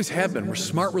 We always have been. We're a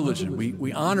smart religion.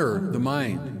 We honor the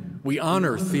mind. We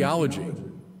honor theology.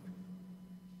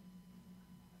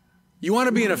 You want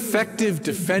to be an effective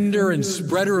defender and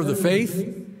spreader of the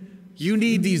faith? You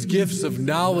need these gifts of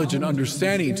knowledge and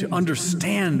understanding to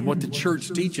understand what the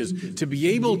church teaches, to be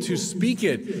able to speak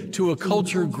it to a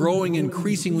culture growing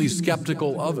increasingly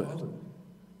skeptical of it.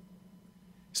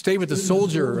 Stay with the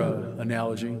soldier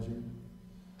analogy.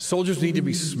 Soldiers need to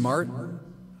be smart.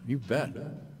 You bet.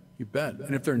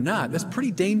 And if they're not, that's pretty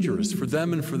dangerous for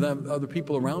them and for other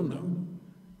people around them.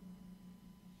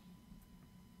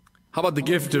 How about the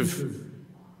gift of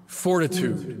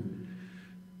fortitude?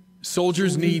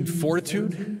 Soldiers need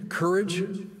fortitude, courage.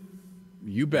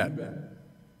 You bet.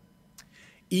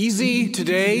 Easy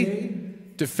today,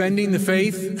 defending the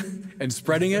faith and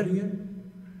spreading it.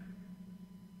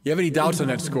 You have any doubts on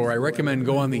that score? I recommend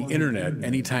go on the internet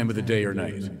any time of the day or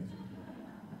night.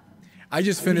 I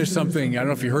just finished something, I don't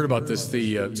know if you heard about this,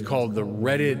 it's called the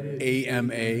Reddit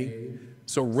AMA.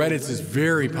 So Reddit's this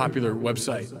very popular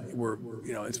website where,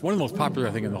 it's one of the most popular,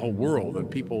 I think, in the whole world, and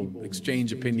people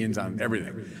exchange opinions on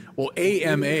everything. Well,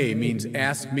 AMA means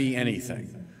ask me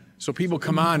anything. So people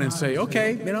come on and say,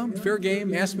 okay, fair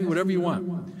game, ask me whatever you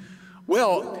want.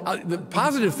 Well, the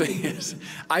positive thing is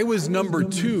I was number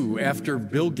 2 after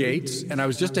Bill Gates, and I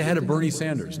was just ahead of Bernie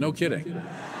Sanders, no kidding.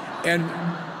 And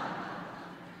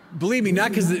believe me,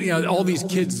 not because all these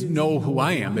kids know who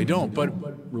I am, they don't,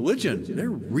 but religion, they're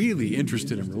really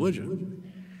interested in religion.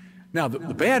 Now,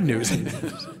 the bad news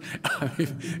is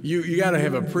you got to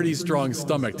have a pretty strong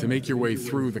stomach to make your way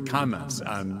through the comments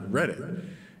on Reddit.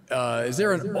 is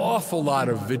there an awful lot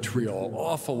of vitriol,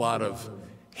 awful lot of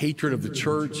hatred of the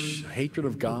church, hatred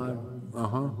of God?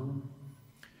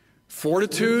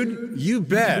 Fortitude? You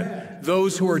bet.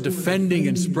 Those who are defending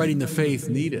and spreading the faith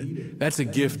need it. That's a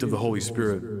gift of the Holy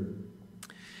Spirit.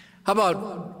 How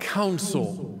about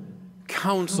counsel?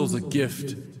 Counsel's a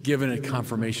gift given at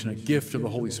confirmation, a gift of the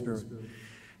Holy Spirit.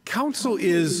 Counsel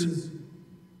is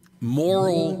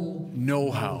moral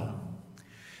know-how.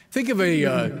 Think of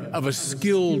a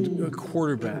skilled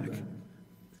quarterback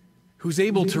who's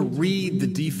able to read the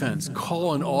defense,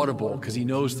 call an audible because he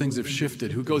knows things have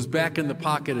shifted, who goes back in the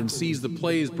pocket and sees the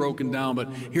play is broken down,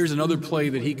 but here's another play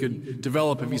that he could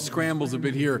develop if he scrambles a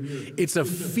bit here. It's a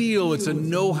feel, it's a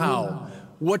know-how,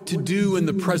 what to do in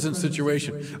the present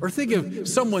situation. Or think of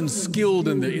someone skilled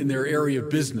in their area of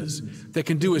business that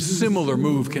can do a similar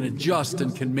move, can adjust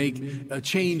and can make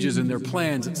changes in their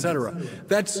plans, etc.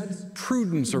 That's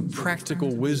prudence or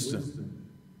practical wisdom.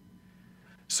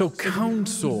 So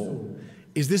counsel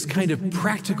is this kind of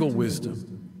practical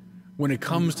wisdom when it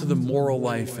comes to the moral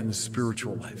life and the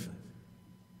spiritual life.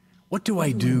 What do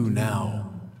I do now,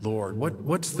 Lord?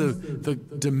 What's the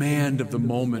demand of the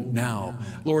moment now?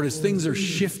 Lord, as things are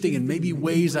shifting in maybe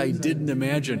ways I didn't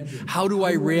imagine, how do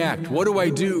I react? What do I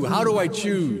do? How do I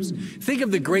choose? Think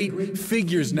of the great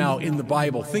figures now in the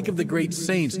Bible. Think of the great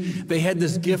saints. They had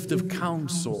this gift of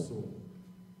counsel.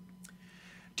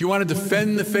 Do you want to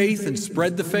defend the faith and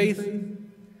spread the faith?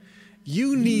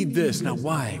 You need this. Now,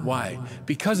 why? Why?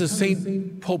 Because as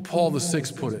St. Pope Paul VI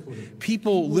put it,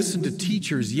 people listen to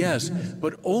teachers, yes,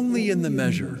 but only in the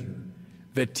measure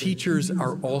that teachers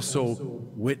are also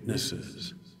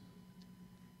witnesses.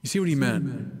 You see what he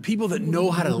meant? People that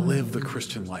know how to live the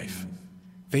Christian life.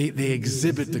 They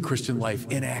exhibit the Christian life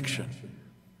in action.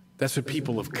 That's what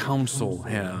people of counsel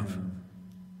have.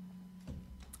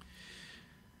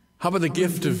 How about the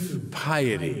gift of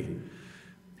piety?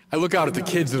 I look out at the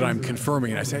kids that I'm confirming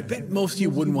and I say, I bet most of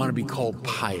you wouldn't want to be called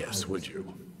pious, would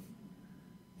you?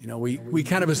 You know, we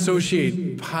kind of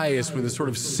associate pious with a sort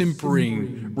of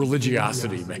simpering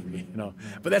religiosity, maybe, you know,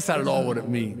 but that's not at all what it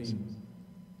means.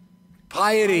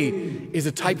 Piety is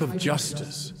a type of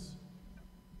justice.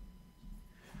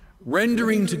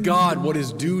 Rendering to God what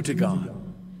is due to God.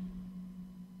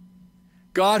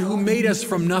 God who made us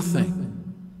from nothing.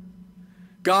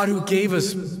 God who gave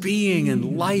us being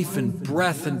and life and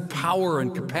breath and power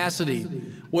and capacity.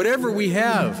 Whatever we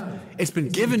have, it's been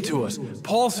given to us.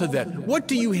 Paul said that. What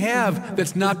do you have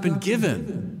that's not been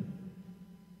given?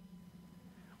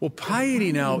 Well,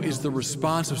 piety now is the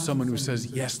response of someone who says,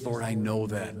 yes, Lord, I know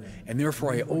that. And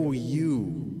therefore I owe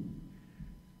you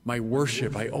my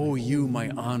worship. I owe you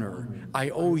my honor. I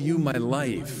owe you my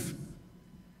life.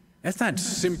 That's not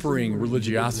simpering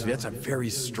religiosity. That's a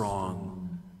very strong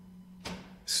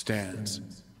stance.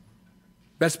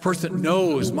 That's the person that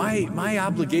knows my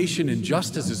obligation in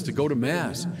justice is to go to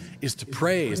Mass, is to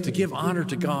pray, is to give honor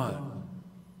to God.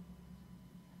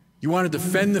 You want to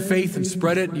defend the faith and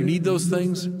spread it? You need those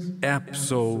things?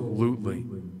 Absolutely.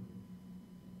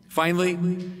 Finally,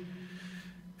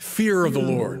 fear of the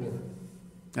Lord.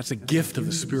 That's a gift of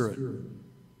the Spirit.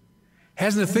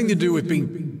 Has nothing to do with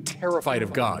being terrified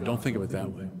of God. Don't think of it that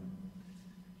way.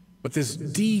 But this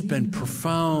deep and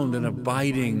profound and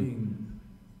abiding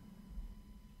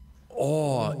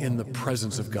awe in the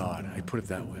presence of God. I put it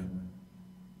that way.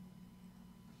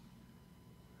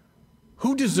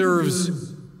 Who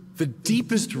deserves the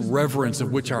deepest reverence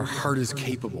of which our heart is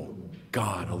capable?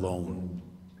 God alone.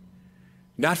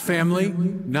 Not family,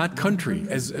 not country,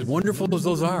 as wonderful as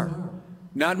those are.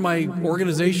 Not my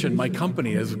organization, my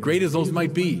company, as great as those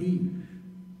might be.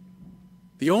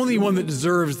 The only one that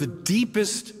deserves the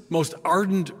deepest, most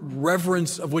ardent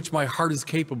reverence of which my heart is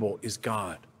capable is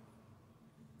God.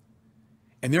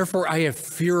 And therefore, I have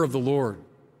fear of the Lord.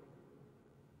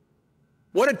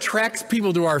 What attracts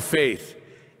people to our faith?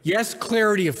 Yes,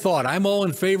 clarity of thought. I'm all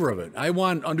in favor of it. I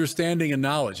want understanding and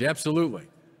knowledge, absolutely.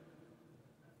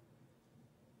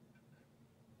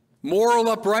 Moral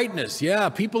uprightness, yeah,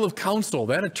 people of counsel,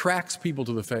 that attracts people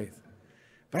to the faith.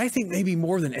 But I think maybe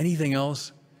more than anything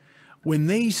else, when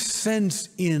they sense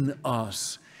in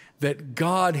us that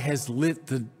God has lit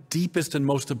the deepest and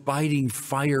most abiding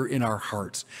fire in our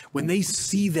hearts, when they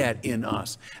see that in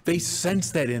us, they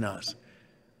sense that in us,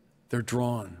 they're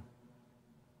drawn.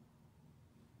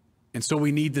 And so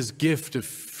we need this gift of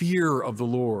fear of the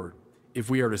Lord if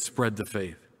we are to spread the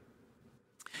faith.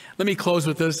 Let me close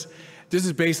with this. This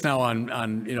is based now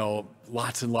on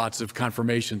lots and lots of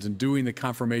confirmations and doing the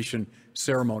confirmation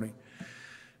ceremony.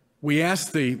 We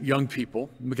ask the young people,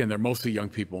 again, they're mostly young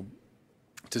people,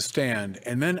 to stand,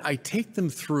 and then I take them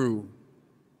through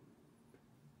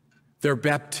their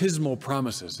baptismal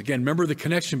promises. Again, remember the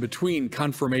connection between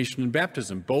confirmation and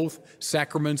baptism, both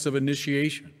sacraments of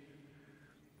initiation.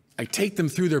 I take them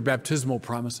through their baptismal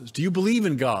promises. Do you believe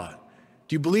in God?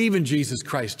 Do you believe in Jesus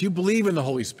Christ? Do you believe in the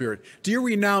Holy Spirit? Do you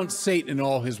renounce Satan and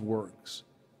all his works?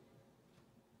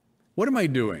 What am I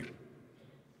doing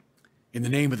in the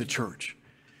name of the church?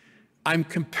 I'm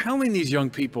compelling these young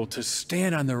people to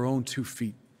stand on their own 2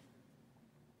 feet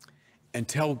and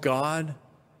tell God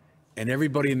and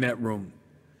everybody in that room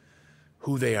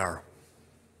who they are,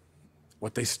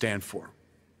 what they stand for.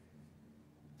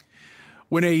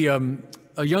 When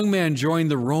a young man joined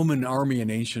the Roman army in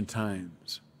ancient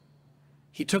times,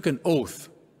 he took an oath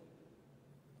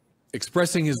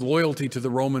expressing his loyalty to the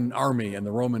Roman army and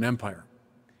the Roman Empire.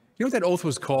 You know what that oath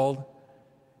was called?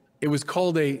 It was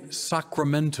called a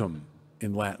sacramentum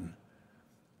in Latin,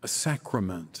 a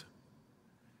sacrament.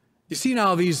 You see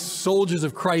now these soldiers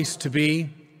of Christ to be,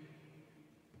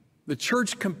 the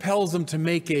church compels them to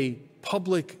make a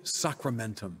public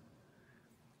sacramentum,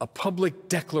 a public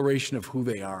declaration of who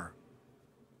they are.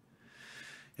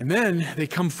 And then they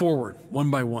come forward one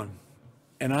by one,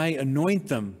 and I anoint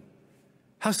them,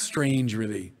 how strange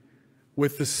really,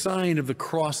 with the sign of the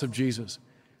cross of Jesus,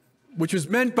 which was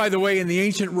meant, by the way, in the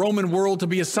ancient Roman world to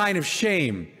be a sign of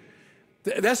shame.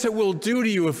 That's what we'll do to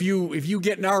you if you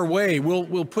get in our way.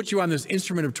 We'll put you on this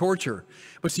instrument of torture.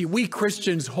 But see, we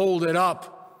Christians hold it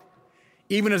up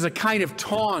even as a kind of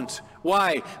taunt.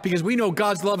 Why? Because we know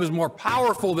God's love is more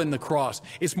powerful than the cross.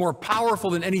 It's more powerful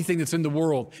than anything that's in the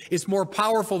world. It's more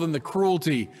powerful than the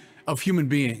cruelty of human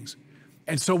beings.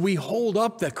 And so we hold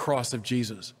up that cross of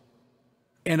Jesus.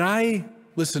 And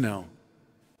listen now,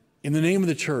 in the name of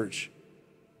the church,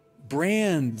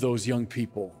 brand those young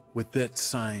people with that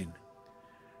sign.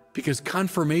 Because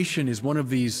confirmation is one of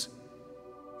these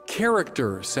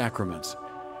character sacraments.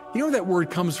 You know where that word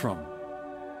comes from?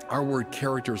 Our word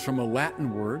character is from a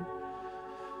Latin word,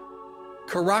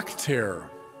 character.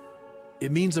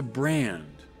 It means a brand.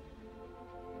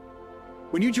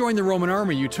 When you joined the Roman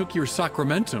army, you took your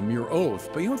sacramentum, your oath.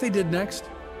 But you know what they did next?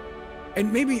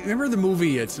 And maybe, remember the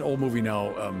movie, it's an old movie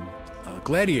now,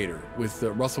 Gladiator with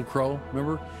Russell Crowe,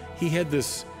 remember? He had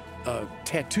this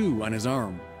tattoo on his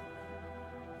arm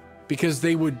because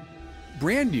they would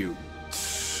brand you.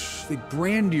 They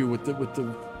brand you with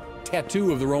the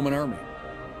tattoo of the Roman army.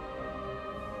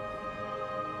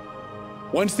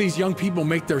 Once these young people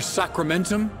make their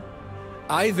sacramentum,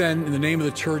 I then, in the name of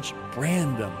the church,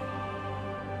 brand them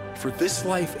for this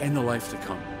life and the life to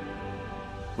come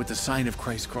with the sign of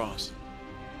Christ's cross,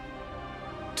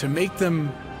 to make them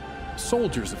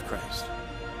soldiers of Christ,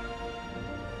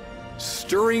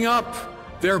 stirring up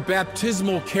their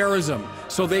baptismal charism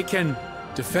so they can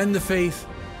defend the faith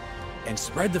and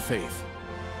spread the faith,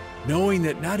 knowing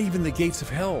that not even the gates of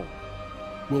hell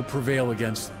will prevail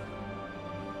against them.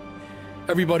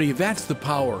 Everybody, that's the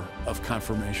power of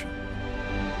confirmation.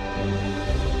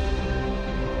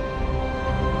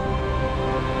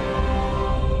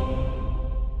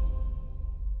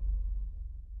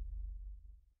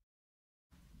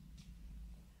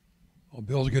 While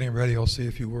Bill's getting ready, I'll say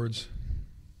a few words.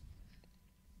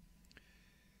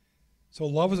 So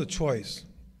love is a choice.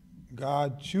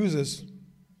 God chooses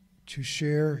to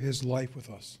share his life with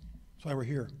us. That's why we're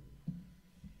here.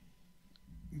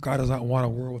 God does not want a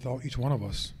world without each one of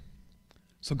us.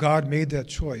 So God made that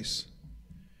choice.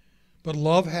 But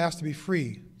love has to be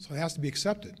free, so it has to be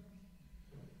accepted.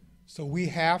 So we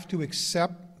have to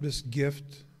accept this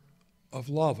gift of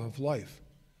love, of life.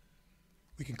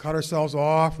 We can cut ourselves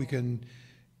off, we can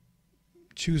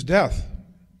choose death.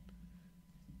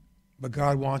 But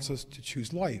God wants us to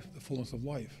choose life, the fullness of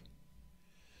life.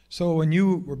 So when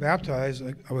you were baptized,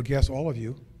 I would guess all of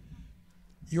you,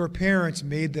 your parents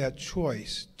made that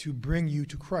choice to bring you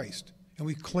to Christ, and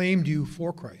we claimed you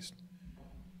for Christ.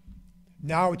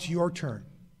 Now it's your turn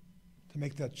to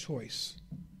make that choice,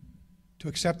 to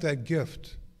accept that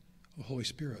gift of the Holy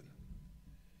Spirit.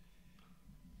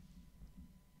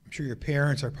 I'm sure your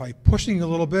parents are probably pushing you a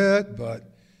little bit,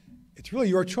 but it's really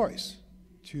your choice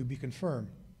to be confirmed,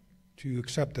 to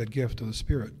accept that gift of the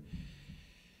Spirit.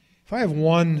 If I have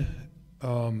one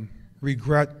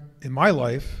regret in my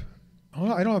life,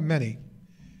 I don't have many.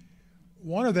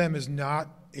 One of them is not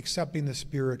accepting the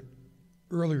Spirit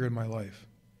earlier in my life.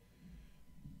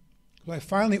 When I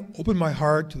finally opened my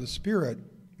heart to the Spirit,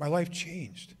 my life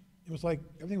changed. It was like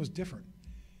everything was different.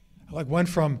 I went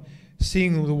from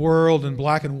seeing the world in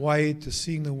black and white to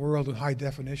seeing the world in high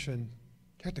definition,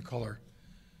 Technicolor,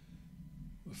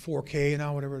 4K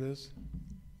now, whatever it is.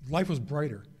 Life was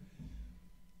brighter.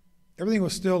 Everything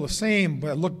was still the same, but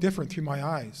it looked different through my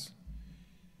eyes.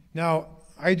 Now,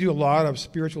 I do a lot of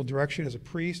spiritual direction as a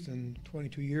priest in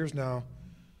 22 years now.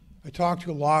 I talk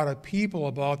to a lot of people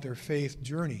about their faith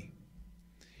journey.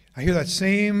 I hear that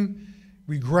same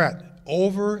regret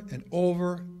over and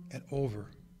over and over.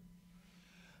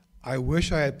 I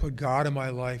wish I had put God in my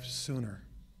life sooner.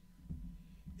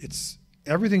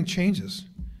 Everything changes.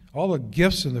 All the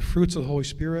gifts and the fruits of the Holy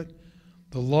Spirit,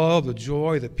 the love, the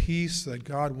joy, the peace that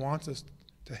God wants us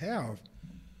to have,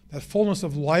 that fullness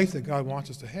of life that God wants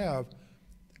us to have,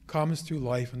 comes through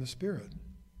life in the Spirit.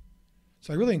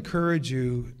 So I really encourage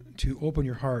you to open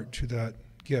your heart to that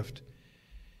gift.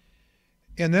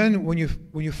 And then when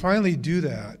you finally do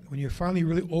that, when you finally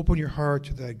really open your heart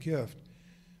to that gift,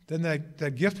 then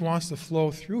that gift wants to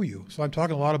flow through you. So I'm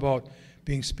talking a lot about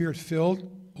being Spirit-filled,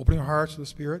 opening our hearts to the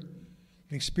Spirit,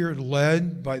 being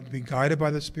Spirit-led, being guided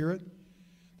by the Spirit.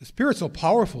 The Spirit's so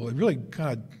powerful, it really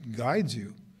kind of guides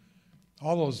you.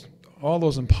 All those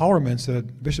empowerments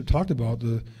that Bishop talked about,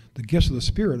 the gifts of the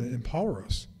Spirit empower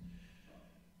us.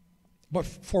 But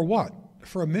for what?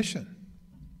 For a mission.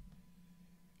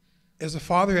 As the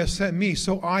Father has sent me,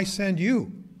 so I send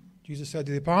you, Jesus said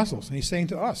to the apostles, and he's saying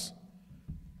to us.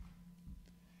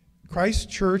 Christ's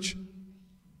church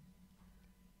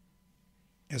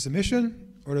has a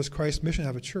mission, or does Christ's mission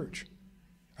have a church?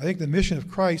 I think the mission of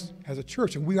Christ has a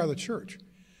church, and we are the church.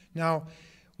 Now,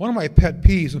 one of my pet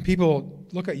peeves when people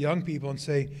look at young people and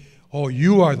say, oh,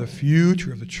 you are the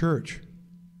future of the church.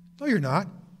 No, you're not.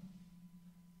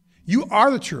 You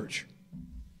are the church.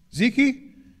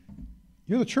 Zeke,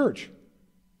 you're the church.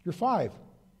 You're 5.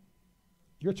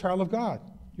 You're a child of God.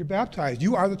 You're baptized.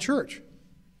 You are the church.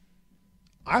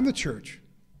 I'm the church.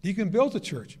 Deacon Bill's the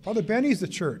church. Father Benny's the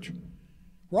church.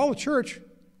 We're all the church.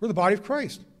 We're the body of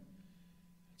Christ.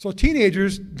 So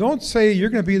teenagers, don't say you're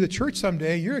going to be the church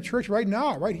someday. You're a church right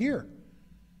now, right here.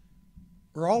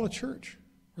 We're all the church.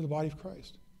 We're the body of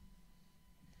Christ.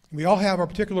 And we all have our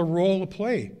particular role to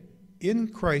play in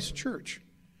Christ's church.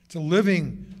 It's a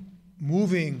living,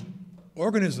 moving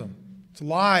organism. It's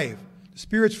alive. The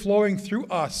Spirit's flowing through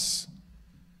us.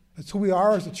 That's who we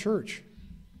are as a church.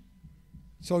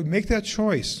 So make that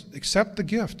choice. Accept the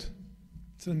gift.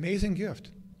 It's an amazing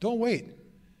gift. Don't wait.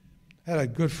 I had a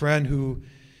good friend who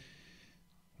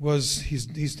he's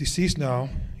deceased now.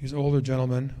 He's an older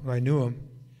gentleman when I knew him.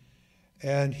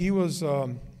 And he was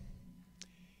on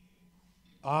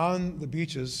the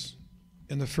beaches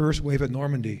in the first wave at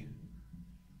Normandy.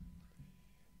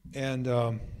 And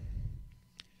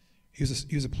he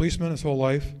was a policeman his whole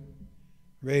life,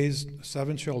 raised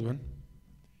 7 children.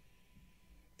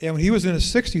 And when he was in his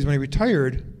 60s, when he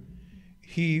retired,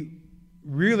 he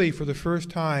really, for the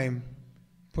first time,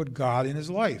 put God in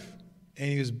his life. And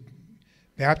he was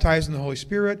baptized in the Holy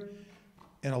Spirit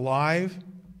and alive.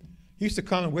 He used to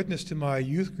come and witness to my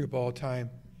youth group all the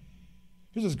time.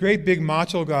 He was this great big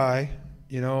macho guy,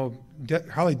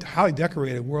 highly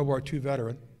decorated World War II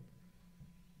veteran.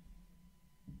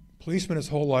 Policeman his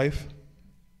whole life.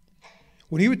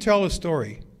 When he would tell his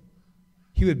story,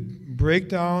 he would break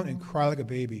down and cry like a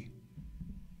baby.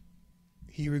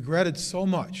 He regretted so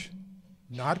much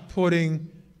not putting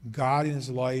God in his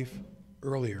life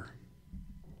earlier.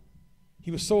 He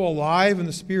was so alive in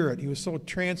the Spirit. He was so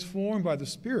transformed by the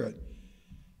Spirit.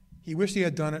 He wished he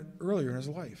had done it earlier in his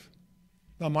life.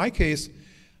 Now, in my case,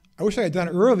 I wish I had done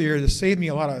it earlier to save me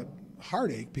a lot of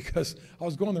heartache because I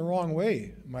was going the wrong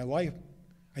way in my life.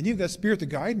 I needed that Spirit to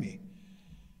guide me.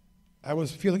 I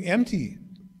was feeling empty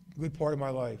a good part of my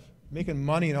life. Making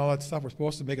money and all that stuff was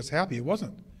supposed to make us happy. It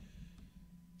wasn't.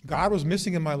 God was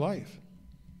missing in my life.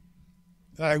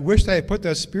 And I wished I had put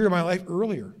that Spirit in my life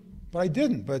earlier. But I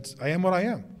didn't. But I am what I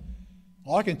am.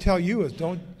 All I can tell you is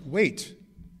don't wait.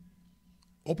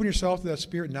 Open yourself to that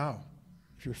Spirit now.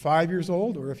 If you're 5 years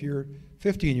old, or if you're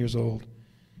 15 years old,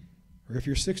 or if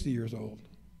you're 60 years old.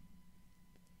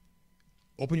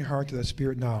 Open your heart to that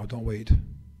Spirit now. Don't wait.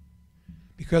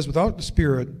 Because without the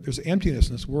Spirit, there's emptiness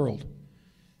in this world.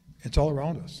 It's all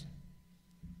around us.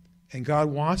 And God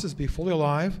wants us to be fully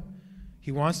alive.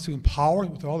 He wants to empower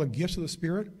us with all the gifts of the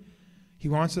Spirit. He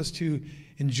wants us to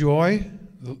enjoy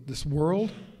this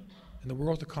world and the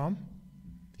world to come.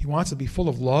 He wants to be full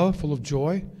of love, full of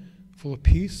joy, full of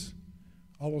peace,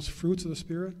 all those fruits of the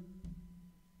Spirit.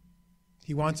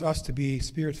 He wants us to be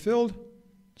Spirit-filled,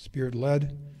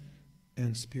 Spirit-led,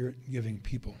 and Spirit-giving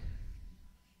people.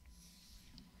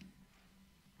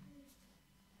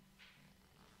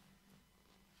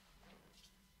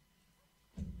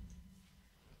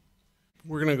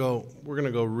 We're gonna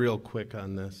go real quick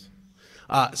on this.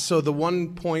 So the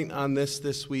one point on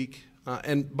this week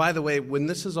And by the way, when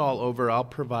this is all over, I'll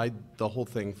provide the whole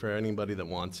thing for anybody that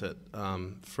wants it,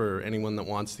 for anyone that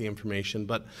wants the information.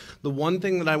 But the one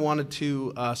thing that I wanted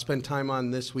to spend time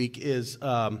on this week is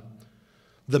the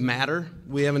matter.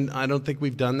 I don't think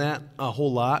we've done that a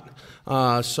whole lot.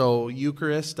 So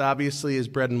Eucharist obviously is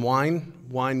bread and wine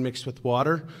mixed with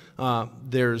water.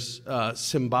 There's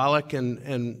symbolic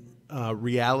and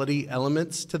reality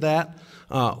elements to that.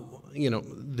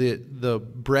 The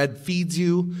bread feeds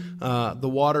you. The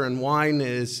water and wine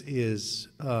it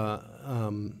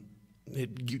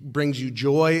brings you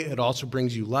joy. It also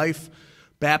brings you life.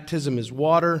 Baptism is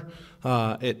water.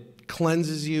 It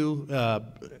cleanses you.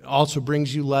 Also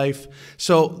brings you life.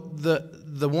 So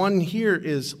the one here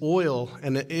is oil,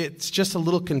 and it's just a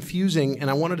little confusing. And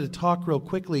I wanted to talk real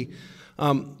quickly.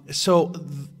 So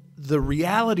the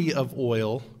reality of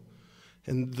oil.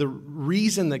 And the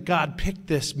reason that God picked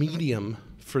this medium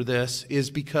for this is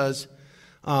because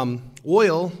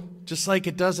oil, just like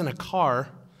it does in a car,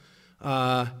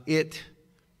 it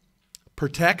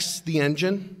protects the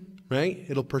engine, right?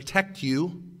 It'll protect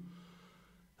you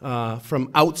from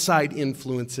outside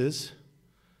influences.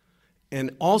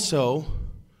 And also,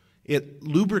 it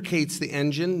lubricates the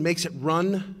engine, makes it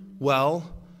run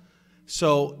well,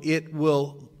 so it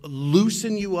will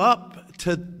loosen you up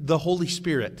to the Holy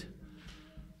Spirit.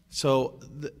 So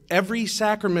every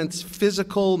sacrament's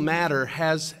physical matter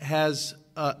has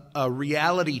a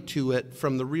reality to it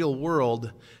from the real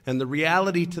world, and the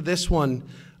reality to this one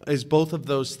is both of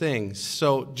those things.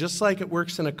 So just like it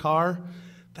works in a car,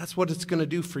 that's what it's going to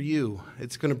do for you.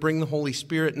 It's going to bring the Holy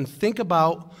Spirit. And think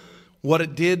about what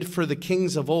it did for the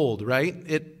kings of old, right?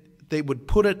 They would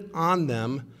put it on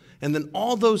them, and then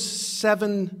all those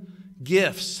 7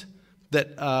 gifts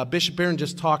that Bishop Barron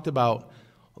just talked about,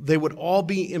 they would all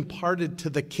be imparted to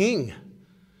the king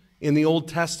in the Old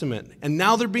Testament. And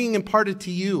now they're being imparted to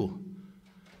you.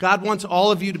 God wants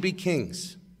all of you to be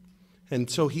kings. And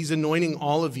so he's anointing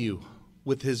all of you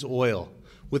with his oil,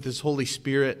 with his Holy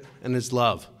Spirit and his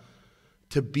love,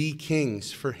 to be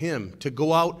kings for him, to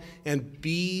go out and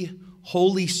be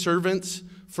holy servants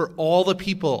for all the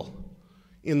people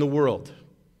in the world,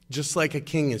 just like a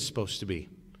king is supposed to be.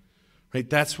 Right?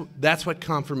 That's what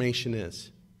confirmation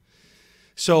is.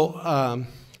 So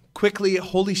quickly,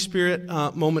 Holy Spirit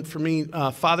moment for me.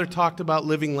 Father talked about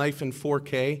living life in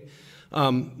 4K.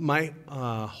 My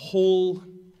whole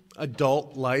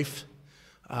adult life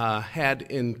had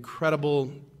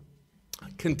incredible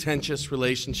contentious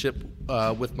relationship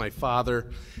with my father.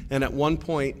 And at one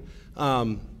point,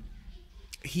 I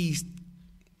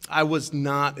was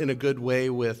not in a good way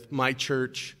with my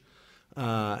church.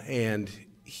 And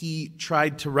he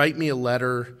tried to write me a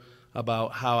letter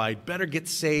about how I'd better get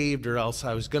saved or else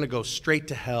I was going to go straight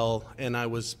to hell, and I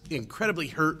was incredibly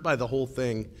hurt by the whole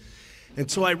thing. And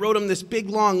so I wrote him this big,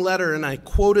 long letter, and I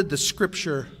quoted the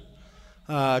scripture,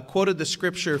 that,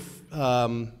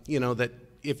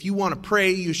 if you want to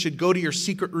pray, you should go to your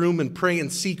secret room and pray in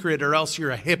secret, or else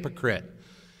you're a hypocrite.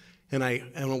 And I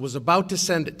was about to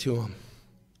send it to him.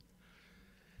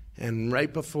 And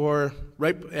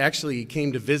actually he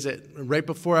came to visit, right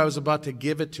before I was about to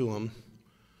give it to him,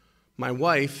 my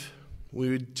wife,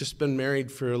 we had just been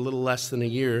married for a little less than a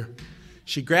year,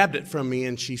 she grabbed it from me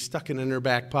and she stuck it in her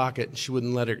back pocket and she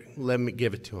wouldn't let me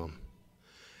give it to him.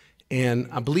 And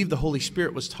I believe the Holy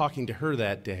Spirit was talking to her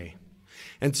that day.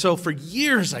 And so for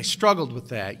years I struggled with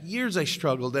that.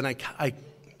 And I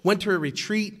went to a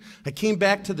retreat. I came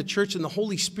back to the church and the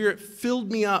Holy Spirit filled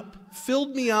me up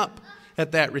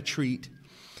at that retreat.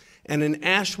 And in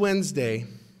Ash Wednesday,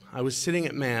 I was sitting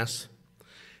at Mass.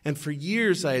 And for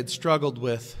years I had struggled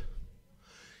with,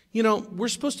 we're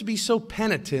supposed to be so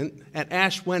penitent at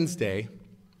Ash Wednesday.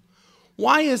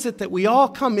 Why is it that we all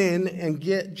come in and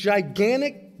get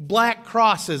gigantic black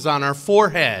crosses on our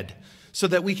forehead so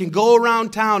that we can go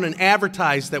around town and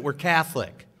advertise that we're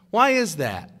Catholic? Why is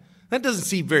that? That doesn't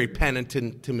seem very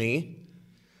penitent to me.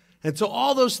 And so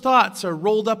all those thoughts are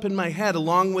rolled up in my head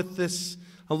along with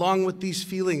these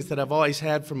feelings that I've always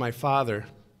had from my father.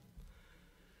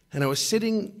 And I was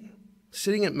sitting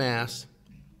at Mass,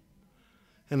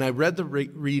 and I read the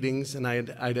readings, and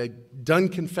I'd done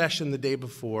confession the day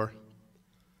before.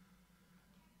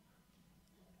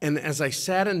 And as I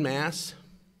sat in Mass,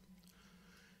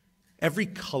 every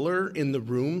color in the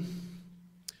room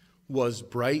was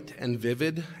bright and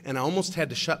vivid, and I almost had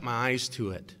to shut my eyes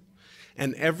to it.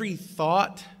 And every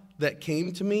thought that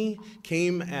came to me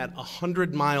came at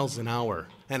 100 miles an hour,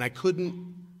 and I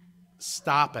couldn't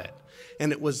stop it.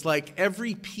 And it was like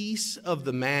every piece of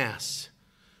the Mass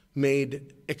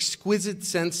made exquisite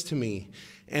sense to me.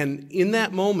 And in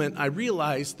that moment, I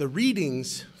realized the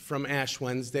readings from Ash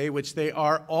Wednesday, which they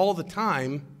are all the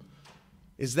time,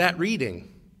 is that reading.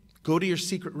 Go to your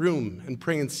secret room and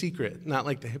pray in secret, not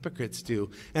like the hypocrites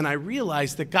do. And I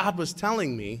realized that God was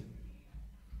telling me,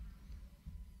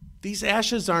 these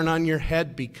ashes aren't on your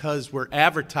head because we're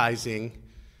advertising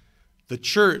the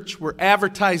church. We're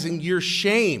advertising your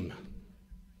shame.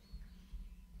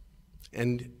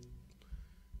 And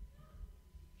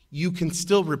you can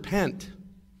still repent,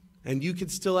 and you can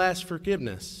still ask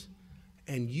forgiveness,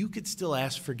 and you could still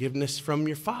ask forgiveness from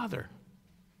your Father.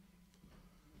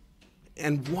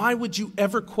 And why would you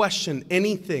ever question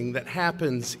anything that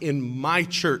happens in my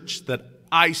church that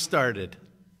I started?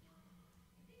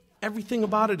 Everything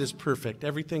about it is perfect.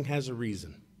 Everything has a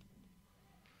reason.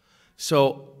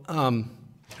 So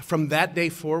from that day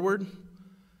forward,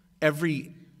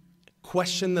 every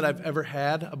question that I've ever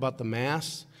had about the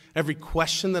Mass, every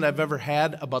question that I've ever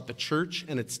had about the church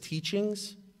and its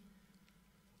teachings,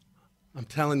 I'm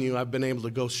telling you, I've been able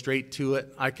to go straight to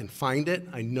it. I can find it.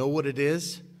 I know what it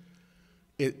is.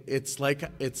 It's like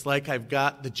I've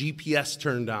got the GPS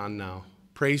turned on now.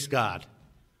 Praise God.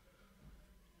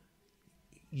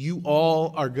 You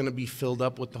all are going to be filled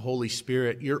up with the Holy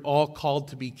Spirit. You're all called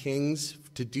to be kings,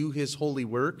 to do His holy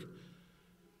work.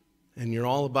 And you're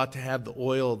all about to have the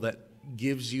oil that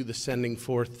gives you the sending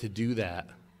forth to do that.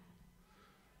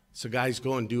 So guys,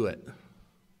 go and do it.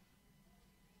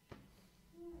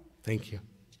 Thank you.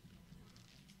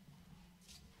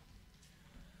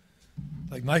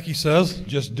 Like Nike says,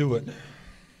 just do it.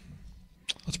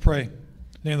 Let's pray. In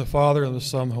the name of the Father, and the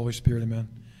Son, and the Holy Spirit, amen.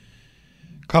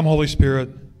 Come, Holy Spirit,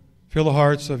 fill the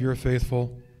hearts of your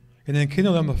faithful, and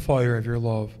enkindle them the fire of your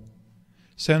love.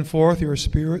 Send forth your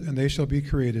Spirit, and they shall be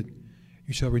created.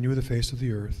 You shall renew the face of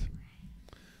the earth.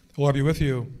 The Lord be with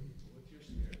you.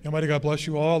 Almighty God bless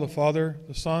you all, the Father,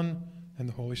 the Son, and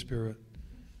the Holy Spirit.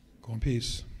 Go in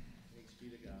peace. Thanks be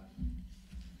to God.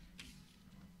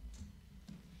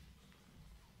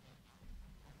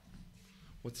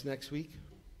 What's next week?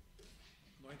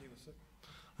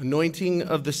 Anointing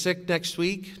of the sick next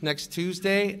week, next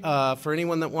Tuesday. For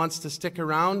anyone that wants to stick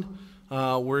around,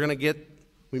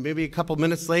 we may be a couple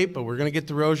minutes late, but we're going to get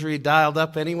the Rosary dialed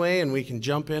up anyway, and we can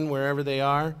jump in wherever they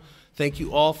are. Thank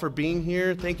you all for being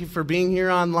here. Thank you for being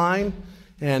here online,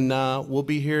 and we'll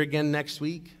be here again next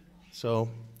week. So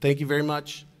thank you very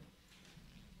much.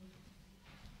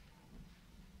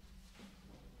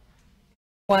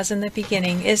 Was in the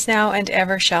beginning, is now, and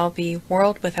ever shall be,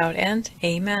 world without end.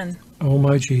 Amen. O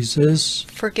my Jesus,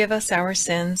 forgive us our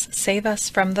sins, save us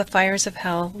from the fires of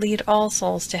hell, lead all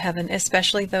souls to heaven,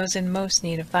 especially those in most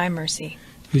need of thy mercy.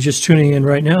 if you're just tuning in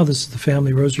right now, this is the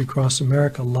Family Rosery Across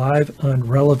America live on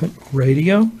Relevant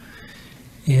Radio.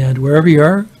 And wherever you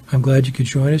are, I'm glad you could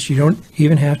join us. You don't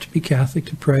even have to be Catholic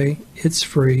to pray. It's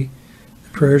free. The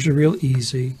prayers are real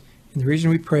easy. And the reason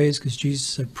we pray is because Jesus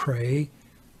said, pray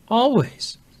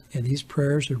always. And these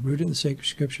prayers are rooted in the sacred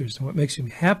scriptures. And what makes me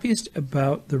happiest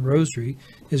about the rosary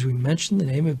is we mention the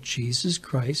name of Jesus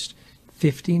Christ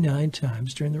 59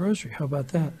 times during the rosary. How about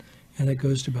that? And that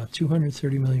goes to about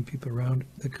 230 million people around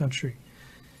the country.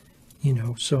 You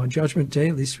know, so on Judgment Day,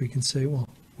 at least we can say, well,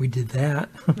 we did that.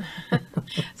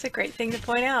 It's a great thing to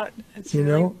point out. It's you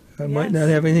really, know, I might not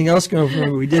have anything else going for me,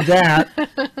 but we did that.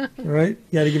 Right?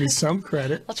 You got to give me some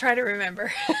credit. I'll try to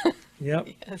remember. Yep.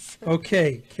 Yes.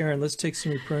 Okay, Karen, let's take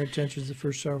some prayer intentions. The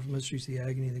first sorrowful mystery is the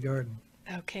agony in the garden.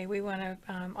 Okay, we want to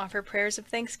offer prayers of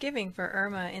thanksgiving for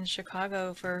Irma in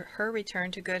Chicago for her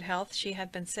return to good health. She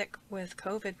had been sick with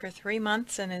COVID for 3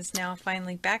 months and is now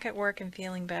finally back at work and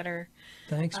feeling better.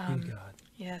 Thanks be to God.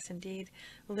 Yes, indeed.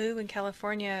 Lou in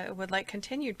California would like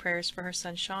continued prayers for her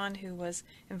son Sean, who was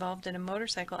involved in a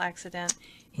motorcycle accident.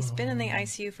 He's been in the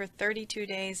ICU for 32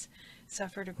 days,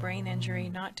 suffered a brain injury,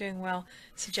 not doing well.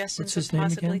 Suggestions of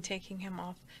possibly taking him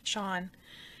off. Sean.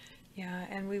 Yeah,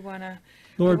 and we want to...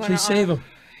 Lord, please save him.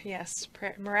 Yes,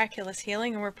 miraculous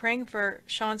healing. And we're praying for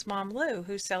Sean's mom, Lou,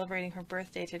 who's celebrating her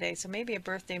birthday today. So maybe a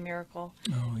birthday miracle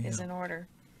is in order.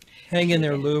 Hang in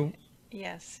there, Lou.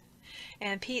 Yes.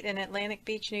 And Pete in Atlantic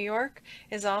Beach, New York,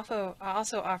 is also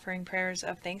offering prayers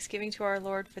of thanksgiving to our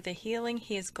Lord for the healing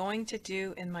he is going to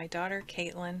do in my daughter,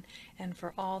 Caitlin, and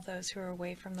for all those who are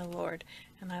away from the Lord.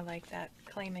 And I like that,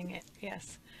 claiming it.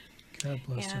 Yes. God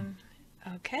bless him.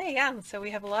 Okay, yeah. So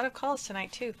we have a lot of calls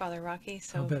tonight, too, Father Rocky.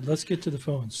 So I'll bet. Let's get to the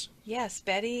phones. Yes,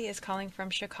 Betty is calling from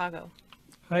Chicago.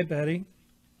 Hi, Betty.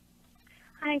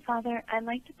 Hi, Father. I'd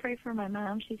like to pray for my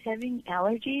mom. She's having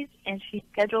allergies, and she's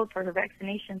scheduled for her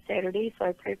vaccination Saturday, so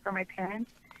I pray for my parents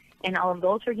and all of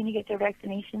those who are going to get their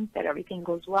vaccinations, that everything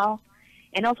goes well.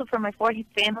 And also for my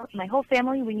whole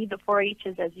family, we need the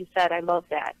 4-H's, as you said. I love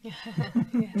that.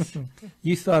 Yes.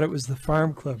 You thought it was the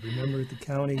farm club. Remember at the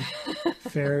county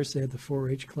fairs, they had the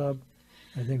 4-H club?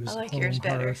 I think it was I like Home yours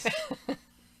better. Hearth.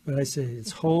 But I say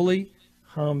it's holy,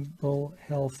 humble,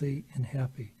 healthy, and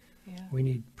happy. Yeah. We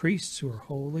need priests who are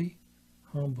holy,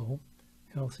 humble,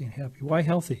 healthy, and happy. Why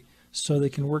healthy? So they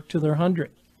can work to their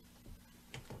 100.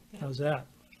 How's that?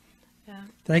 Yeah.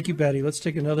 Thank you, Betty. Let's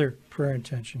take another prayer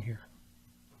intention here.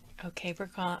 Okay,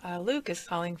 Luke is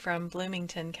calling from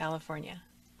Bloomington, California.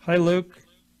 Hi, Luke.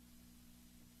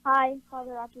 Hi,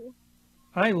 Father Rocky.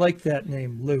 I like that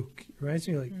name, Luke. It reminds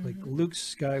me like Luke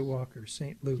Skywalker,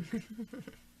 St. Luke.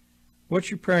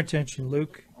 What's your prayer intention,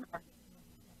 Luke?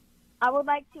 I would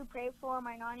like to pray for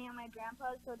my nanny and my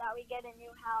grandpa so that we get a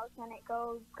new house and it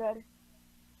goes good.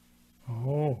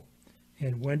 Oh,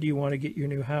 and when do you want to get your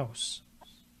new house?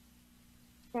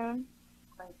 Soon.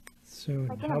 Soon.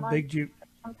 Like in a How month. big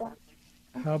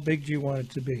do you want it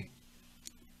to be?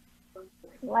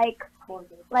 Like 4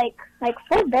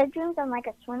 bedrooms and like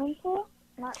a swimming pool.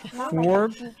 Not 4 like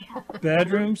a huge house.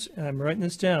 bedrooms, I'm writing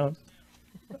this down,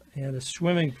 and a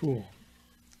swimming pool.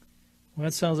 Well,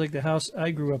 that sounds like the house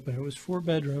I grew up in. It was 4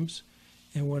 bedrooms,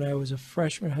 and when I was a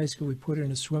freshman in high school, we put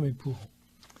in a swimming pool.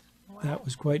 Wow. That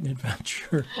was quite an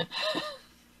adventure.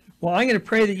 Well, I'm going to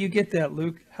pray that you get that,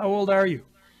 Luke. How old are you?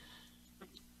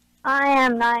 I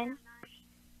am 9.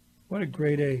 What a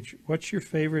great age. What's your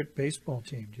favorite baseball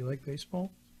team? Do you like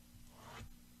baseball?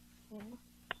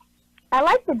 I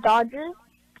like the Dodgers.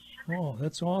 Oh,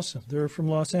 that's awesome. They're from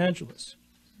Los Angeles.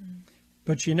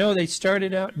 But you know, they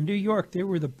started out in New York. They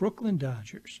were the Brooklyn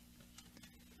Dodgers.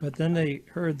 But then they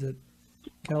heard that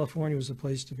California was the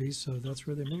place to be, so that's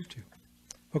where they moved to.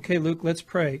 Okay, Luke, let's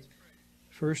pray.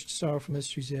 First, sorrowful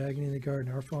mysteries, the agony in the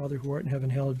garden. Our Father, who art in heaven,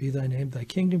 hallowed be thy name. Thy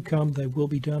kingdom come, thy will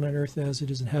be done on earth as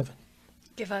it is in heaven.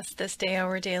 Give us this day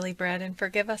our daily bread, and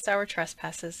forgive us our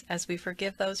trespasses, as we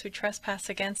forgive those who trespass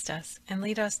against us. And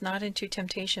lead us not into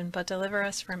temptation, but deliver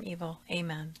us from evil.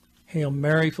 Amen. Hail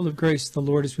Mary, full of grace, the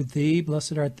Lord is with thee.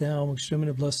 Blessed art thou amongst women,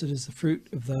 and blessed is the fruit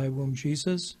of thy womb,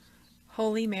 Jesus.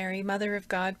 Holy Mary, Mother of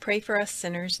God, pray for us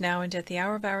sinners, now and at the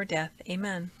hour of our death.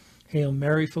 Amen. Hail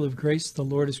Mary, full of grace, the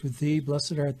Lord is with thee.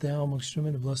 Blessed art thou amongst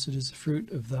women, and blessed is the fruit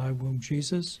of thy womb,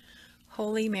 Jesus.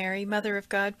 Holy Mary, Mother of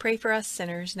God, pray for us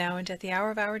sinners, now and at the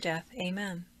hour of our death.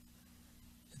 Amen.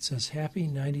 It says, happy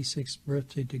 96th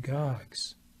birthday to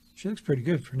Gogs. She looks pretty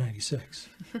good for 96.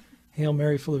 Hail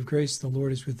Mary, full of grace, the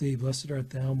Lord is with thee. Blessed art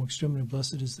thou amongst women, and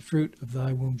blessed is the fruit of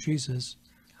thy womb, Jesus.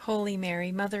 Holy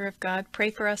Mary, Mother of God,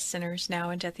 pray for us sinners, now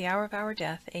and at the hour of our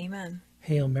death. Amen.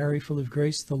 Hail Mary, full of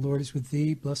grace, the Lord is with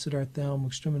thee. Blessed art thou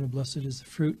amongst women, and blessed is the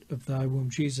fruit of thy womb,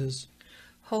 Jesus.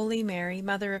 Holy Mary,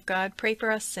 Mother of God, pray for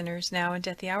us sinners, now and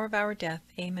at the hour of our death.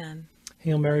 Amen.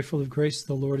 Hail Mary, full of grace,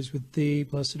 the Lord is with thee.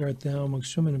 Blessed art thou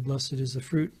amongst women, and blessed is the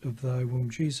fruit of thy womb,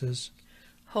 Jesus.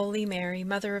 Holy Mary,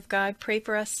 Mother of God, pray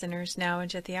for us sinners, now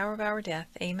and at the hour of our death.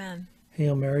 Amen.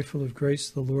 Hail Mary, full of grace,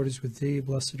 the Lord is with thee.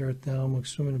 Blessed art thou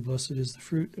amongst women, and blessed is the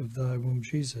fruit of thy womb,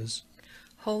 Jesus.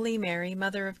 Holy Mary,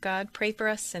 Mother of God, pray for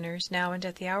us sinners, now and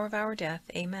at the hour of our death.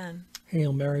 Amen.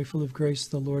 Hail Mary, full of grace,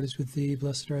 the Lord is with thee.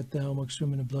 Blessed art thou amongst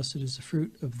women, and blessed is the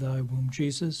fruit of thy womb,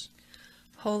 Jesus.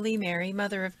 Holy Mary,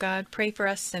 Mother of God, pray for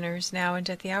us sinners, now and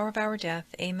at the hour of our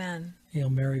death. Amen. Hail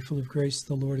Mary, full of grace,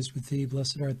 the Lord is with thee.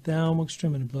 Blessed art thou amongst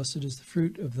women, and blessed is the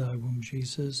fruit of thy womb,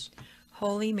 Jesus.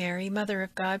 Holy Mary, Mother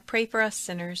of God, pray for us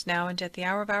sinners, now and at the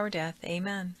hour of our death.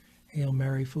 Amen. Hail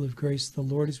Mary, full of grace, the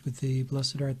Lord is with thee.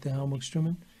 Blessed art thou amongst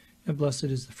women, and blessed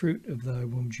is the fruit of thy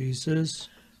womb, Jesus.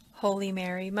 Holy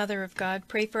Mary, Mother of God,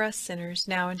 pray for us sinners,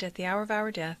 now and at the hour of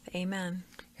our death. Amen.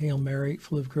 Hail Mary,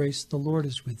 full of grace, the Lord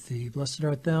is with thee. Blessed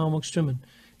art thou amongst women,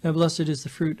 and blessed is the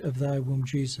fruit of thy womb,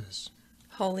 Jesus.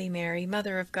 Holy Mary,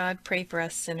 Mother of God, pray for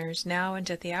us sinners, now and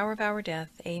at the hour of our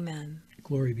death. Amen.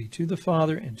 Glory be to the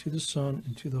Father, and to the Son,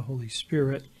 and to the Holy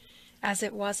Spirit. As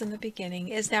it was in the beginning,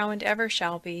 is now, and ever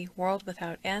shall be, world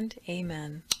without end.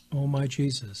 Amen. O my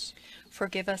Jesus,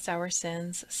 forgive us our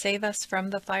sins, save us from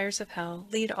the fires of hell,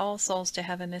 lead all souls to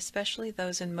heaven, especially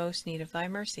those in most need of thy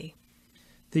mercy.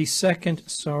 the second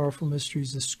sorrowful mystery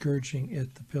is the scourging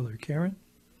at the pillar. Karen?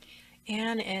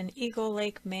 Anne in Eagle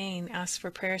Lake, Maine asks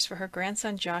for prayers for her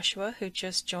grandson Joshua, who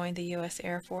just joined the U.S.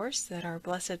 Air Force, that our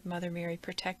Blessed Mother Mary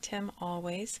protect him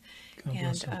always. God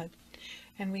bless him.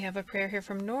 And we have a prayer here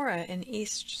from Nora in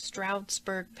East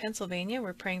Stroudsburg, Pennsylvania.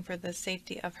 We're praying for the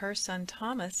safety of her son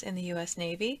Thomas in the U.S.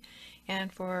 Navy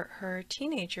and for her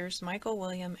teenagers Michael,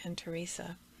 William, and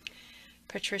Teresa.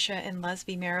 Patricia in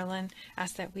Lesby, Maryland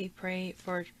asks that we pray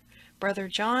for Brother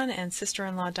John and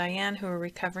sister-in-law Diane, who are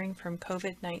recovering from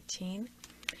COVID-19.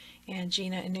 And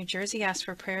Gina in New Jersey asked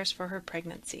for prayers for her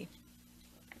pregnancy.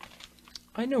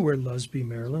 I know where Lusby,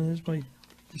 Maryland is. My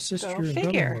sister Go and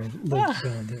figure. brother-in-law live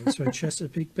down there. It's right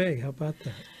Chesapeake Bay. How about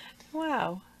that?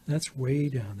 Wow. That's way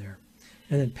down there.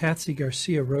 And then Patsy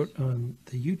Garcia wrote on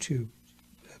the YouTube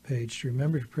page to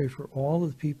remember to pray for all of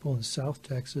the people in South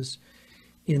Texas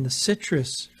in the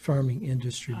citrus farming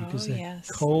industry because that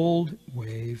yes. cold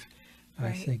wave, I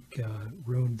Right. think,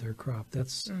 ruined their crop.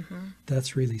 That's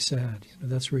really sad.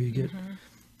 That's where you get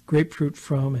grapefruit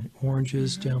from and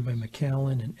oranges down by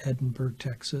McAllen and Edinburgh,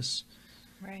 Texas.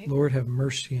 Right. Lord have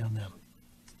mercy on them.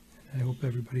 I hope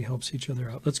everybody helps each other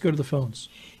out. Let's go to the phones.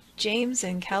 James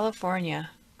in California.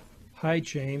 Hi,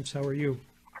 James. How are you?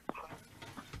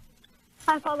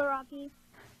 Hi, Father Rocky.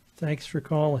 Thanks for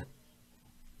calling.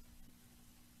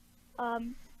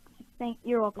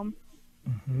 You're welcome.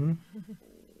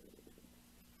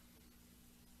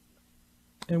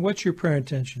 And what's your prayer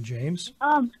intention, James?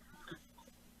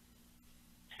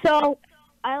 So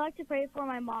I like to pray for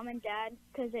my mom and dad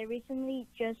because they recently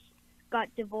just got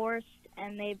divorced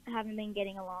and they haven't been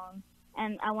getting along.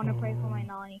 And I want to pray for my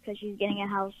nanny because she's getting a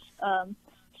house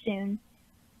soon.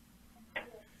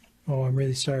 Oh, I'm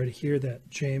really sorry to hear that,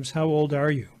 James. How old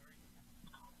are you?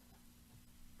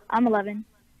 I'm 11.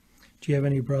 Do you have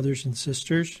any brothers and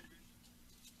sisters?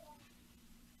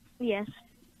 Yes.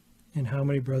 And how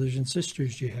many brothers and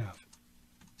sisters do you have?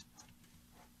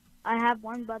 I have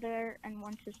one brother and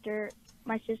one sister.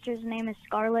 My sister's name is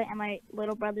Scarlett and my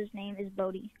little brother's name is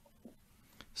Bodie.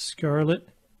 Scarlett,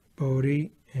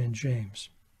 Bodie, and James.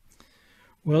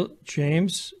 Well,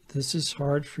 James, this is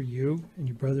hard for you and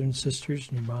your brother and sisters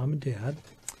and your mom and dad.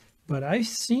 But I've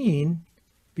seen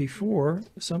before,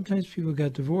 sometimes people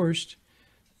got divorced,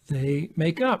 they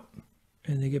make up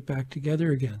and they get back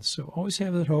together again. So always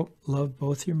have that hope. Love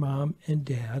both your mom and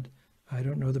dad. I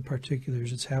don't know the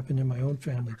particulars. It's happened in my own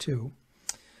family too.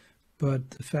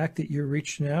 But the fact that you're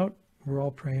reaching out, we're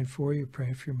all praying for you,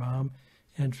 praying for your mom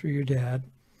and for your dad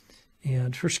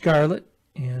and for Scarlett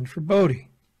and for Bodie.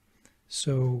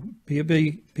 So be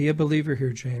a believer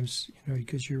here, James,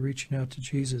 because you're reaching out to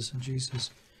Jesus, and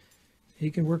Jesus, he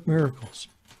can work miracles.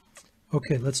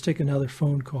 Okay, let's take another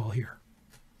phone call here.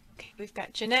 Okay, we've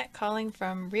got Jeanette calling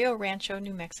from Rio Rancho,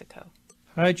 New Mexico.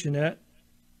 Hi, Jeanette.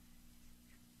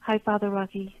 Hi, Father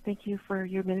Rocky. Thank you for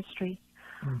your ministry.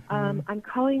 I'm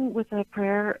calling with a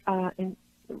prayer and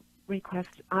request,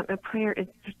 a prayer in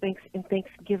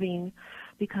Thanksgiving,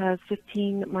 because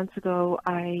 15 months ago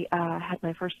I had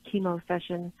my first chemo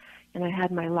session, and I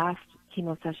had my last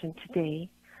chemo session today,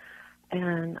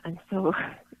 and I'm so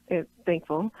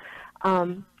thankful.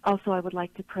 Also, I would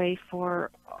like to pray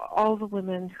for all the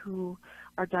women who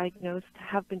are diagnosed,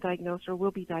 have been diagnosed, or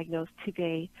will be diagnosed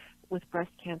today with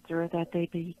breast cancer, that they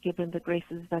be given the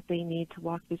graces that they need to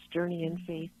walk this journey in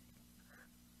faith.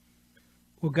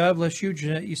 Well, God bless you,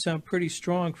 Jeanette. You sound pretty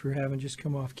strong for having just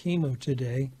come off chemo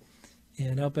today,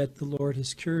 and I'll bet the Lord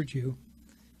has cured you,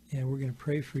 and we're going to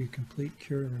pray for your complete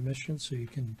cure and remission so you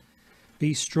can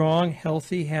be strong,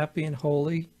 healthy, happy, and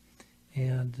holy,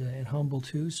 and humble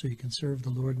too, so you can serve the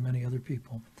Lord and many other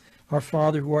people. Our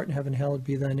Father, who art in heaven, hallowed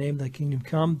be thy name. Thy kingdom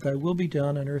come, thy will be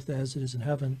done on earth as it is in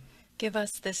heaven. Give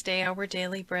us this day our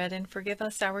daily bread, and forgive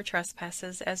us our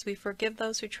trespasses, as we forgive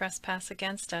those who trespass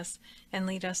against us. And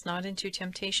lead us not into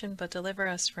temptation, but deliver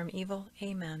us from evil.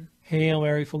 Amen. Hail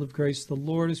Mary, full of grace, the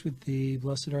Lord is with thee.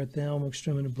 Blessed art thou amongst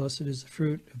women, and blessed is the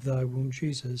fruit of thy womb,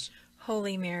 Jesus.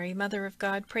 Holy Mary, Mother of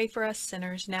God, pray for us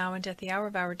sinners, now and at the hour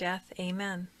of our death.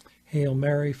 Amen. Hail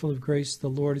Mary, full of grace, the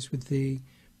Lord is with thee.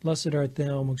 Blessed art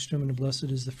thou amongst women, and blessed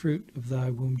is the fruit of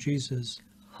thy womb, Jesus.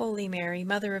 Holy Mary,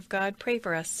 Mother of God, pray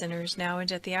for us sinners, now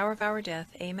and at the hour of our death.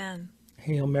 Amen.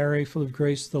 Hail Mary, full of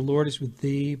grace, the Lord is with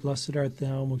thee. Blessed art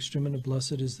thou amongst women, and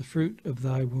blessed is the fruit of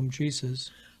thy womb, Jesus.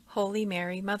 Holy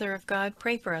Mary, Mother of God,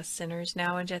 pray for us sinners,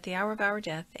 now and at the hour of our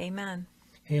death. Amen.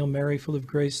 Hail Mary, full of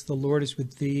grace, the Lord is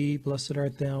with thee. Blessed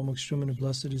art thou amongst women, and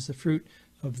blessed is the fruit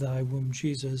of thy womb,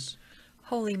 Jesus.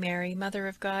 Holy Mary, Mother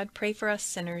of God, pray for us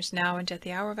sinners, now and at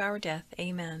the hour of our death.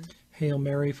 Amen. Hail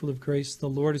Mary, full of grace, the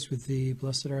Lord is with thee.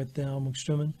 Blessed art thou amongst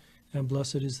women, and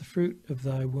blessed is the fruit of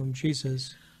thy womb,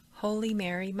 Jesus. Holy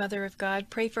Mary, Mother of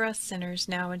God, pray for us sinners,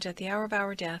 now and at the hour of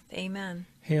our death. Amen.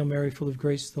 Hail Mary, full of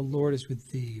grace, the Lord is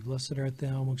with thee. Blessed art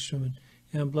thou amongst women,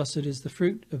 and blessed is the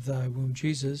fruit of thy womb,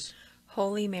 Jesus.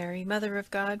 Holy Mary, Mother of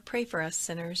God, pray for us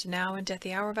sinners, now and at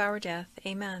the hour of our death.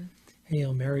 Amen.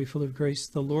 Hail Mary, full of grace,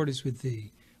 the Lord is with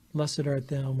thee. Blessed art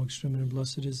thou amongst women, and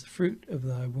blessed is the fruit of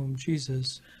thy womb,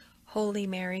 Jesus. Holy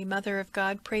Mary, Mother of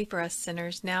God, pray for us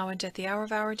sinners, now and at the hour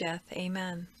of our death.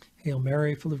 Amen. Hail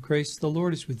Mary, full of grace, the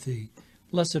Lord is with thee.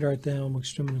 Blessed art thou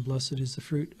amongst women, and blessed is the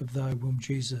fruit of thy womb,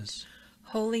 Jesus.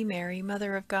 Holy Mary,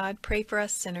 Mother of God, pray for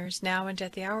us sinners, now and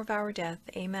at the hour of our death.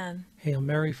 Amen. Hail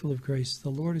Mary, full of grace, the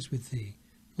Lord is with thee.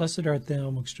 Blessed art thou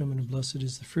amongst women, and blessed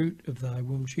is the fruit of thy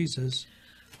womb, Jesus.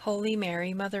 Holy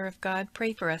Mary, Mother of God,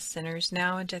 pray for us sinners,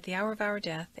 now and at the hour of our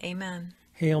death. Amen.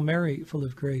 Hail Mary, full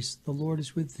of grace, the Lord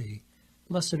is with thee.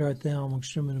 Blessed art thou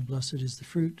amongst women, and blessed is the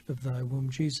fruit of thy womb,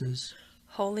 Jesus.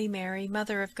 Holy Mary,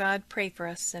 Mother of God, pray for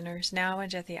us sinners, now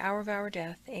and at the hour of our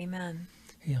death. Amen.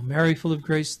 Hail Mary, full of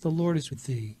grace, the Lord is with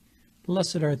thee.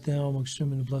 Blessed art thou amongst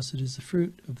women, and blessed is the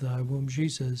fruit of thy womb,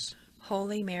 Jesus.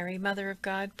 Holy Mary, Mother of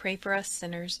God, pray for us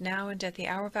sinners, now and at the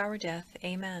hour of our death.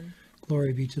 Amen.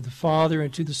 Glory be to the Father,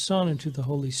 and to the Son, and to the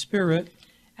Holy Spirit.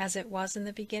 As it was in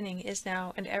the beginning, is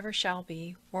now, and ever shall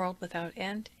be, world without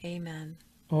end. Amen.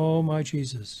 O my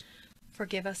Jesus,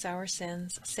 forgive us our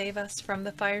sins, save us from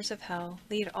the fires of hell,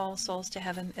 lead all souls to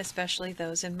heaven, especially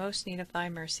those in most need of thy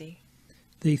mercy.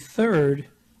 the third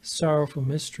sorrowful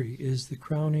mystery is the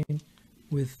crowning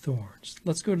with thorns.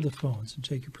 Let's go to the phones and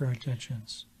take your prayer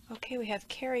intentions. Okay, we have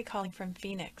Carrie calling from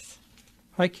Phoenix.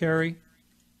 Hi, Carrie.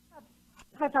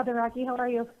 Hi, Father Rocky. How are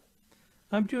you?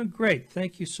 I'm doing great.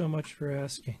 Thank you so much for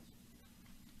asking.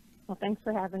 Well, thanks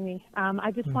for having me.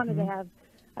 I just wanted to have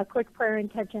a quick prayer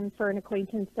intention for an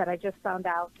acquaintance that I just found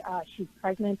out. She's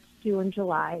pregnant, due in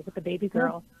July, with a baby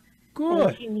girl. Good.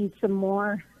 And she needs some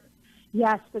more.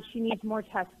 Yes, but she needs more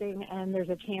testing, and there's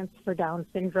a chance for Down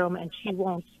syndrome, and she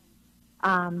won't.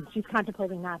 She's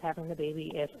contemplating not having the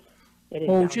baby if it is.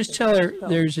 Oh, Down just syndrome. tell her So-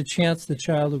 there's a chance the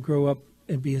child will grow up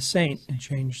and be a saint and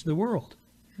change the world.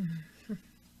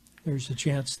 There's a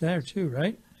chance there too,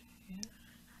 right?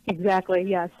 Exactly,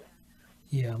 yes.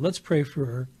 Yeah, let's pray for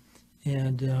her.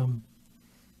 And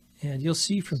you'll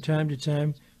see from time to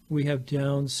time we have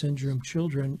Down syndrome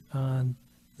children on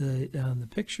the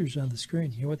pictures on the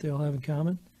screen. You know what they all have in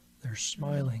common? They're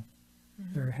smiling.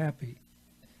 They're happy.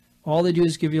 All they do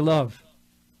is give you love.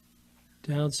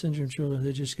 Down syndrome children,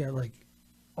 they just got like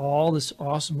all this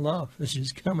awesome love that's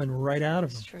just coming right out of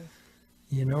them. That's true.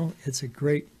 You know, it's a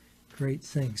great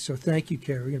thing. So thank you,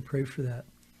 Carrie. We're going to pray for that.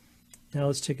 Now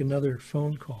let's take another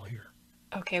phone call here.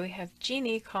 Okay, we have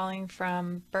Jeannie calling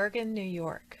from Bergen, New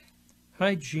York.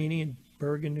 Hi, Jeannie in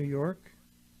Bergen, New York.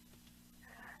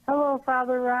 Hello,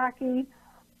 Father Rocky.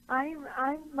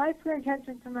 My prayer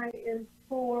intention tonight is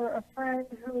for a friend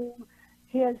who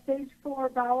has stage 4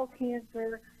 bowel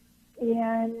cancer,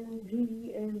 and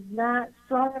he is not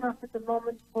strong enough at the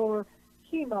moment for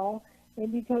chemo.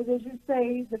 And because, as you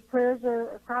say, the prayers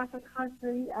are across the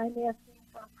country, I'm asking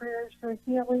for prayers for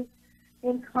healing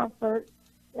and comfort,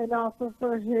 and also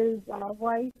for his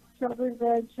wife, children,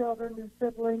 grandchildren, and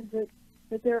siblings,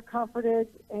 that they're comforted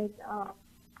and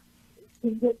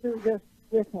can get through this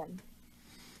with him.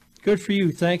 Good for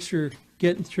you. Thanks for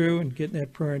getting through and getting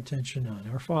that prayer intention on.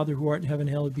 Our Father who art in heaven,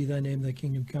 hallowed be thy name. Thy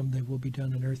kingdom come, thy will be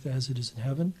done on earth as it is in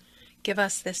heaven. Give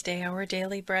us this day our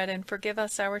daily bread, and forgive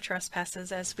us our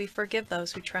trespasses, as we forgive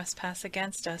those who trespass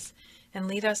against us. And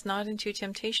lead us not into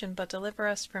temptation, but deliver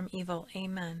us from evil.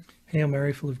 Amen. Hail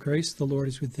Mary, full of grace, the Lord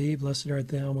is with thee. Blessed art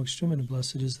thou amongst women, and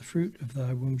blessed is the fruit of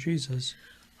thy womb, Jesus.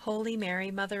 Holy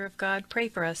Mary, Mother of God, pray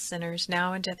for us sinners,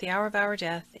 now and at the hour of our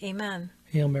death. Amen.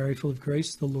 Hail Mary, full of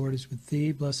grace, the Lord is with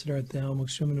thee. Blessed art thou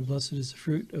amongst women, and blessed is the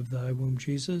fruit of thy womb,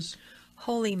 Jesus.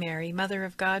 Holy Mary, Mother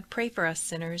of God, pray for us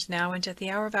sinners, now and at the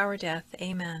hour of our death.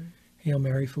 Amen. Hail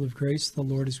Mary, full of grace, the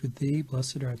Lord is with thee.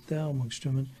 Blessed art thou amongst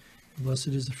women, and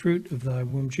blessed is the fruit of thy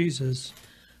womb, Jesus.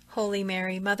 Holy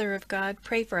Mary, Mother of God,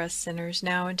 pray for us sinners,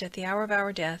 now and at the hour of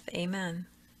our death. Amen.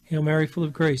 Hail Mary, full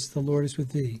of grace, the Lord is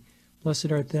with thee.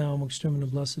 Blessed art thou amongst women,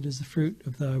 and blessed is the fruit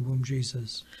of thy womb,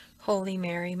 Jesus. Holy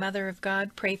Mary, Mother of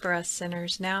God, pray for us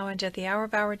sinners, now and at the hour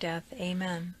of our death.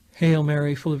 Amen. Hail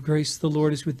Mary, full of grace, the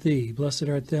Lord is with thee. Blessed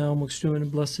art thou amongst women,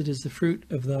 and blessed is the fruit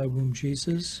of thy womb,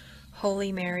 Jesus.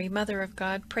 Holy Mary, Mother of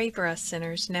God, pray for us sinners,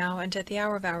 now and at the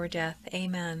hour of our death.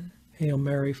 Amen. Hail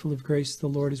Mary, full of grace, the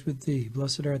Lord is with thee.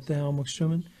 Blessed art thou amongst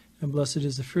women, and blessed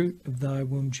is the fruit of thy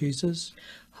womb, Jesus.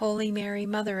 Holy Mary,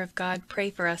 Mother of God, pray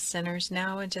for us sinners,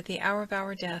 now and at the hour of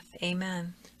our death.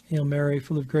 Amen. Hail Mary,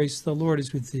 full of grace, the Lord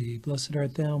is with thee. Blessed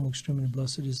art thou amongst women, and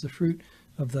blessed is the fruit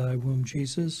of thy womb,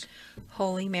 Jesus.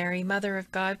 Holy Mary, Mother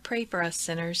of God, pray for us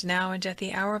sinners, now and at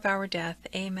the hour of our death.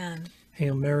 Amen.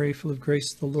 Hail Mary, full of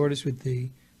grace, the Lord is with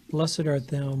thee. Blessed art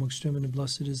thou amongst women, and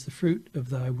blessed is the fruit of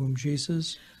thy womb,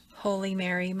 Jesus. Holy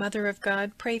Mary, Mother of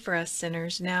God, pray for us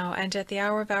sinners, now and at the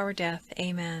hour of our death.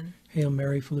 Amen. Hail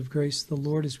Mary, full of grace, the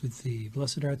Lord is with thee.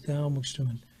 Blessed art thou amongst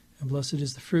women, and blessed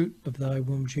is the fruit of thy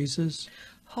womb, Jesus.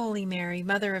 Holy Mary,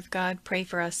 Mother of God, pray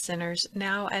for us sinners,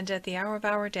 now and at the hour of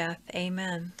our death.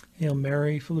 Amen. Hail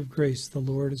Mary, full of grace, the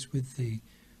Lord is with thee.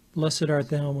 Blessed art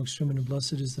thou amongst women, and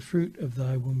blessed is the fruit of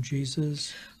thy womb,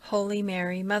 Jesus. Holy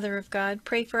Mary, Mother of God,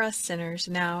 pray for us sinners,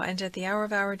 now and at the hour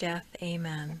of our death.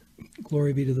 Amen.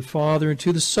 Glory be to the Father, and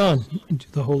to the Son, and to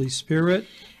the Holy Spirit.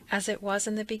 As it was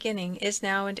in the beginning, is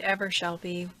now, and ever shall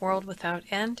be, world without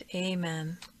end.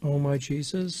 Amen. O my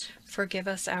Jesus, forgive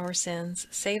us our sins,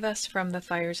 save us from the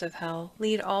fires of hell,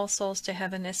 lead all souls to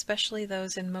heaven, especially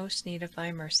those in most need of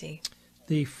thy mercy.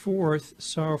 the fourth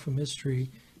sorrowful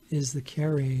mystery is the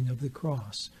carrying of the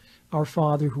cross. Our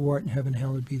Father, who art in heaven,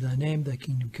 hallowed be thy name. Thy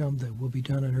kingdom come, thy will be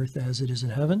done on earth as it is in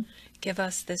heaven. Give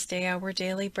us this day our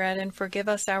daily bread, and forgive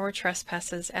us our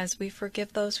trespasses, as we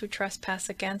forgive those who trespass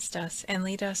against us. And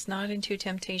lead us not into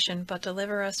temptation, but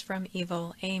deliver us from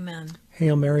evil. Amen.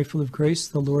 Hail Mary, full of grace,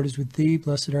 the Lord is with thee.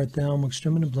 Blessed art thou amongst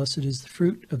women, and blessed is the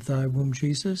fruit of thy womb,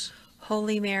 Jesus.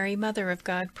 Holy Mary, Mother of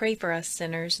God, pray for us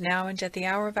sinners, now and at the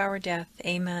hour of our death.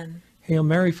 Amen. Hail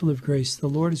Mary, full of grace, the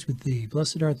Lord is with thee.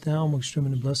 Blessed art thou amongst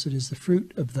women, and blessed is the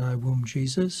fruit of thy womb,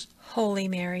 Jesus. Holy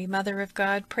Mary, Mother of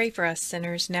God, pray for us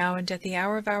sinners, now and at the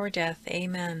hour of our death.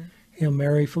 Amen. Hail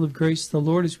Mary, full of grace, the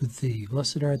Lord is with thee.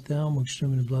 Blessed art thou amongst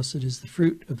women, and blessed is the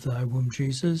fruit of thy womb,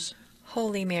 Jesus.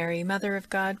 Holy Mary, Mother of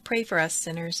God, pray for us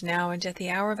sinners, now and at the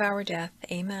hour of our death.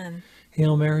 Amen.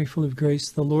 Hail Mary, full of grace,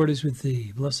 the Lord is with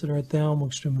thee. Blessed art thou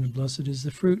amongst women, and blessed is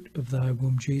the fruit of thy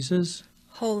womb, Jesus.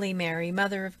 Holy Mary,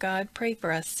 Mother of God, pray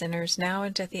for us sinners, now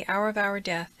and at the hour of our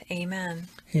death. Amen.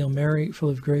 Hail Mary, full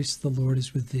of grace, the Lord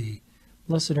is with thee.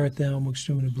 Blessed art thou amongst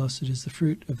women, and blessed is the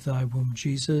fruit of thy womb,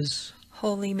 Jesus.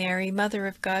 Holy Mary, Mother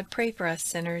of God, pray for us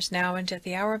sinners, now and at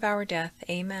the hour of our death.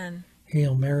 Amen.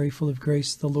 Hail Mary, full of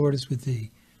grace, the Lord is with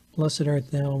thee. Blessed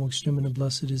art thou amongst women, and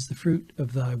blessed is the fruit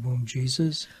of thy womb,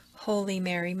 Jesus. Holy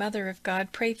Mary, Mother of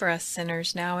God, pray for us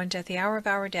sinners, now and at the hour of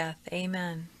our death.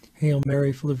 Amen. Hail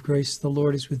Mary, full of grace, the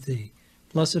Lord is with thee.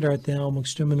 Blessed art thou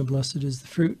amongst women, and blessed is the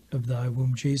fruit of thy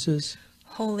womb, Jesus.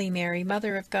 Holy Mary,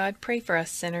 Mother of God, pray for us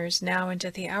sinners, now and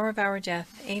at the hour of our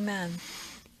death. Amen.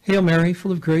 Hail Mary,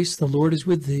 full of grace, the Lord is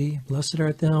with thee. Blessed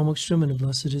art thou amongst women, and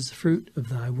blessed is the fruit of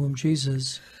thy womb,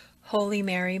 Jesus. Holy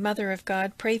Mary, Mother of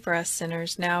God, pray for us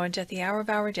sinners, now and at the hour of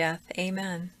our death.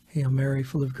 Amen. Hail Mary,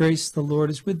 full of grace, the Lord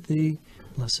is with thee.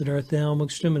 Blessed art thou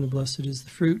amongst women, and blessed is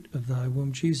the fruit of thy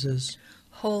womb, Jesus.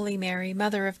 Holy Mary,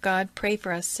 Mother of God, pray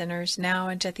for us sinners, now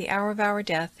and at the hour of our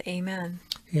death. Amen.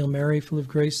 Hail Mary, full of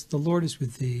grace, the Lord is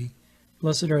with thee.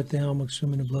 Blessed art thou amongst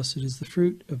women, and blessed is the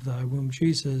fruit of thy womb,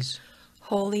 Jesus.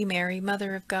 Holy Mary,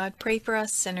 Mother of God, pray for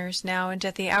us sinners, now and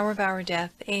at the hour of our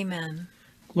death. Amen.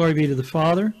 Glory be to the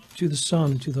Father, to the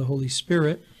Son, and to the Holy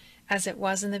Spirit. As it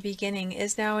was in the beginning,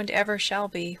 is now, and ever shall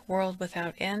be, world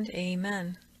without end.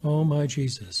 Amen. O my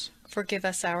Jesus, forgive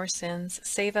us our sins,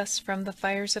 save us from the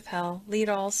fires of hell, lead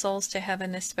all souls to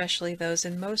heaven, especially those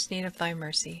in most need of thy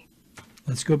mercy.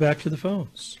 Let's go back to the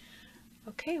phones.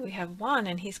 Okay, we have Juan,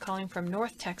 and he's calling from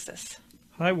North Texas.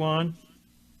 Hi, Juan.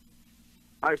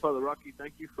 Hi, Father Rocky.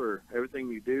 Thank you for everything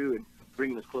you do and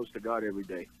bringing us close to God every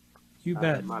day. You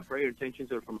bet. My prayer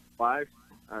intentions are for my wife,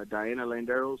 Diana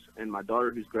Landeros, and my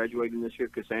daughter who's graduating this year,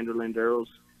 Cassandra Landeros,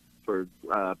 for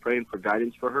praying for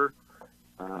guidance for her.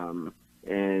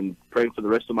 And praying for the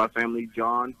rest of my family,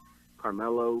 John,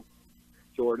 Carmelo,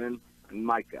 Jordan, and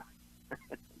Micah.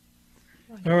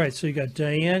 All right, so you got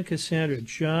Diane, Cassandra,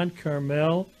 John,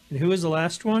 Carmel, and who was the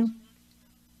last one?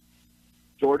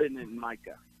 Jordan and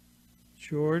Micah.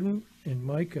 Jordan and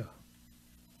Micah.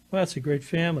 Well, that's a great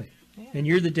family. Yeah. And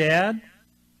you're the dad?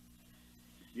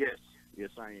 Yes,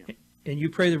 I am. And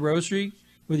you pray the rosary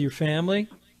with your family?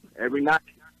 Every night.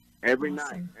 Every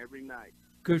Awesome. night.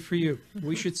 Good for you.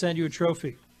 We should send you a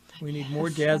trophy. We need more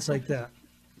dads like that.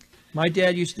 My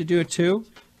dad used to do it too,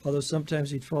 although sometimes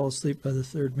he'd fall asleep by the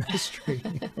third mystery.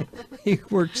 He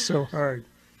worked so hard.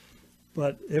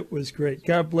 But it was great.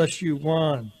 God bless you,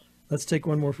 Juan. Let's take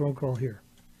one more phone call here.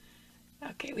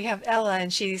 Okay, we have Ella,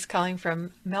 and she's calling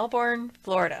from Melbourne,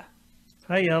 Florida.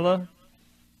 Hi, Ella.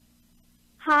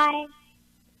 Hi.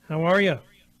 How are you?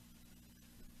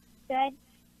 Good.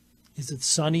 Is it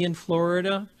sunny in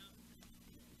Florida?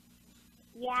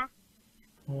 Yeah.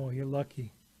 Oh, you're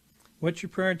lucky. What's your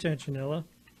prayer intention, Ella?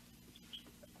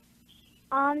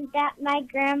 That my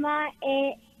grandma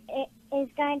is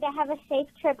going to have a safe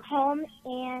trip home,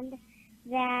 and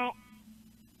that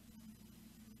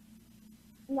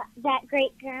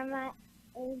great grandma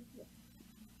is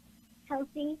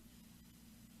healthy.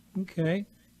 Okay.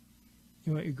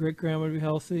 You want your great grandma to be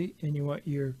healthy, and you want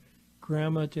your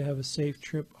grandma to have a safe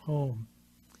trip home.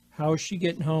 How is she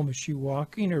getting home? Is she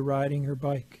walking or riding her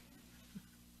bike?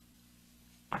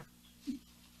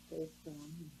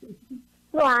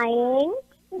 Flying.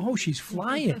 Oh, she's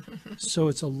flying. So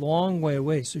it's a long way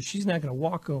away. So she's not going to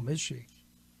walk home, is she?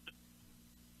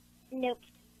 Nope.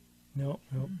 No.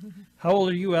 How old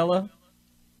are you, Ella?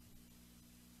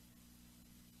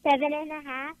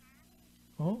 7.5.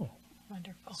 Oh.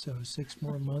 Wonderful. So 6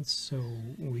 more months. So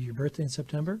will your birthday in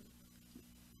September?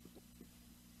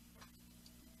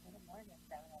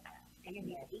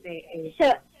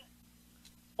 So,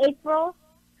 April.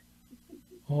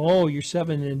 Oh, you're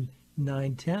 7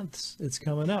 9/10. It's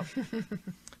coming up.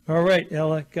 All right,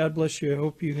 Ella, God bless you. I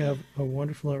hope you have a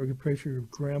wonderful night. We're going to pray for your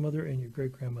grandmother and your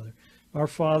great-grandmother. Our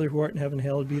Father, who art in heaven,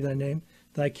 hallowed be thy name.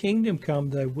 Thy kingdom come,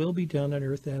 thy will be done on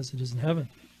earth as it is in heaven.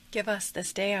 Give us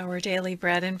this day our daily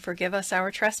bread, and forgive us our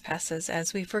trespasses,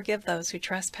 as we forgive those who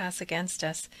trespass against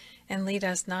us. And lead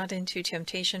us not into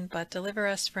temptation, but deliver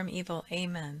us from evil.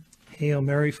 Amen. Hail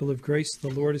Mary, full of grace, the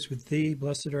Lord is with thee.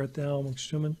 Blessed art thou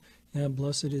amongst women, and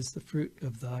blessed is the fruit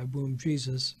of thy womb,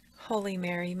 Jesus. Holy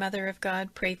Mary, Mother of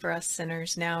God, pray for us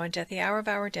sinners, now and at the hour of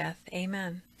our death.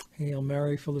 Amen. Hail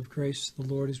Mary, full of grace, the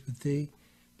Lord is with thee.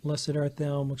 Blessed art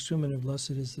thou amongst women, and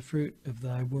blessed is the fruit of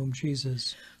thy womb,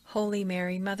 Jesus. Holy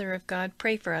Mary, Mother of God,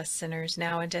 pray for us sinners,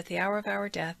 now and at the hour of our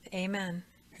death. Amen.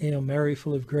 Hail Mary,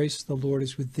 full of grace, the Lord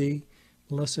is with thee.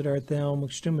 Blessed art thou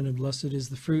amongst women, and blessed is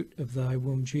the fruit of thy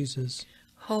womb, Jesus.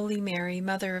 Holy Mary,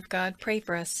 Mother of God, pray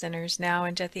for us sinners, now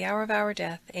and at the hour of our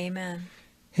death. Amen.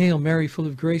 Hail Mary, full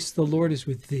of grace, the Lord is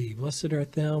with thee. Blessed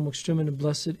art thou amongst women, and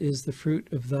blessed is the fruit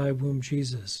of thy womb,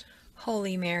 Jesus.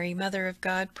 Holy Mary, Mother of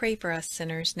God, pray for us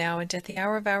sinners, now and at the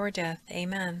hour of our death.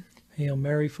 Amen. Hail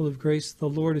Mary, full of grace, the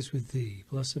Lord is with thee.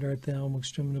 Blessed art thou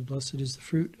amongst women, and blessed is the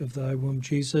fruit of thy womb,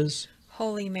 Jesus.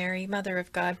 Holy Mary, Mother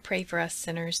of God, pray for us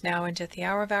sinners, now and at the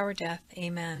hour of our death.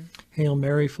 Amen. Hail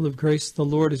Mary, full of grace, the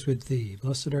Lord is with thee.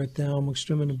 Blessed art thou amongst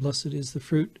women, and blessed is the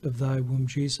fruit of thy womb,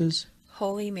 Jesus.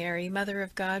 Holy Mary, Mother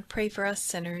of God, pray for us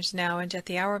sinners, now and at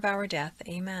the hour of our death.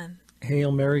 Amen.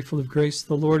 Hail Mary, full of grace,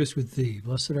 the Lord is with thee.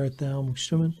 Blessed art thou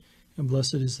amongst women, and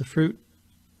blessed is the fruit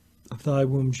of thy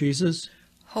womb, Jesus.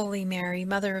 Holy Mary,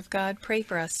 Mother of God, pray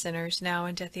for us sinners, now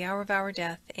and at the hour of our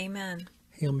death. Amen.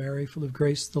 Hail Mary, full of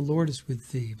grace, the Lord is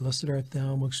with thee. Blessed art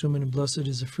thou amongst women, and blessed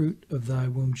is the fruit of thy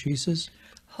womb, Jesus.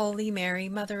 Holy Mary,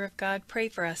 Mother of God, pray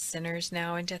for us sinners,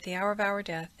 now and at the hour of our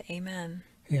death. Amen.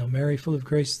 Hail Mary, full of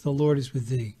grace, the Lord is with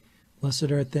thee.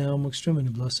 Blessed art thou amongst women,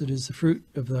 and blessed is the fruit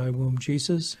of thy womb,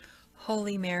 Jesus.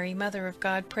 Holy Mary, Mother of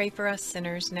God, pray for us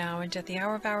sinners, now and at the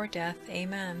hour of our death.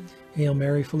 Amen. Hail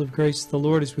Mary, full of grace, the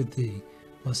Lord is with thee.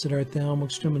 Blessed art thou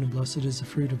amongst women, and blessed is the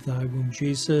fruit of thy womb,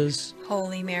 Jesus.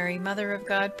 Holy Mary, Mother of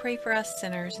God, pray for us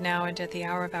sinners, now and at the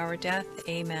hour of our death.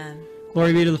 Amen.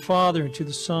 Glory be to the Father, and to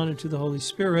the Son, and to the Holy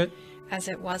Spirit. As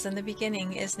it was in the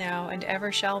beginning, is now, and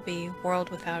ever shall be, world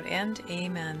without end.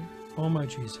 Amen. O my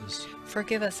Jesus,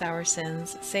 forgive us our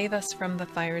sins, save us from the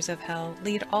fires of hell,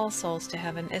 lead all souls to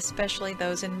heaven, especially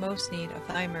those in most need of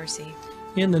thy mercy.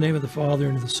 in the name of the Father,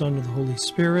 and of the Son, and of the Holy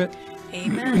Spirit.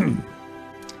 Amen.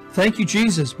 Thank you,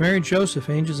 Jesus, Mary and Joseph,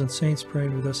 angels and saints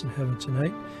praying with us in heaven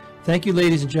tonight. Thank you,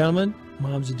 ladies and gentlemen,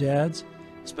 moms and dads.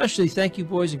 Especially thank you,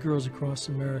 boys and girls across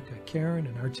America. Karen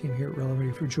and our team here at Relevant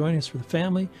Radio for joining us for the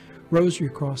family. Rosery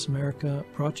Across America,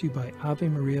 brought to you by Ave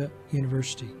Maria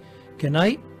University. Good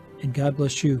night, and God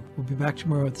bless you. We'll be back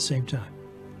tomorrow at the same time.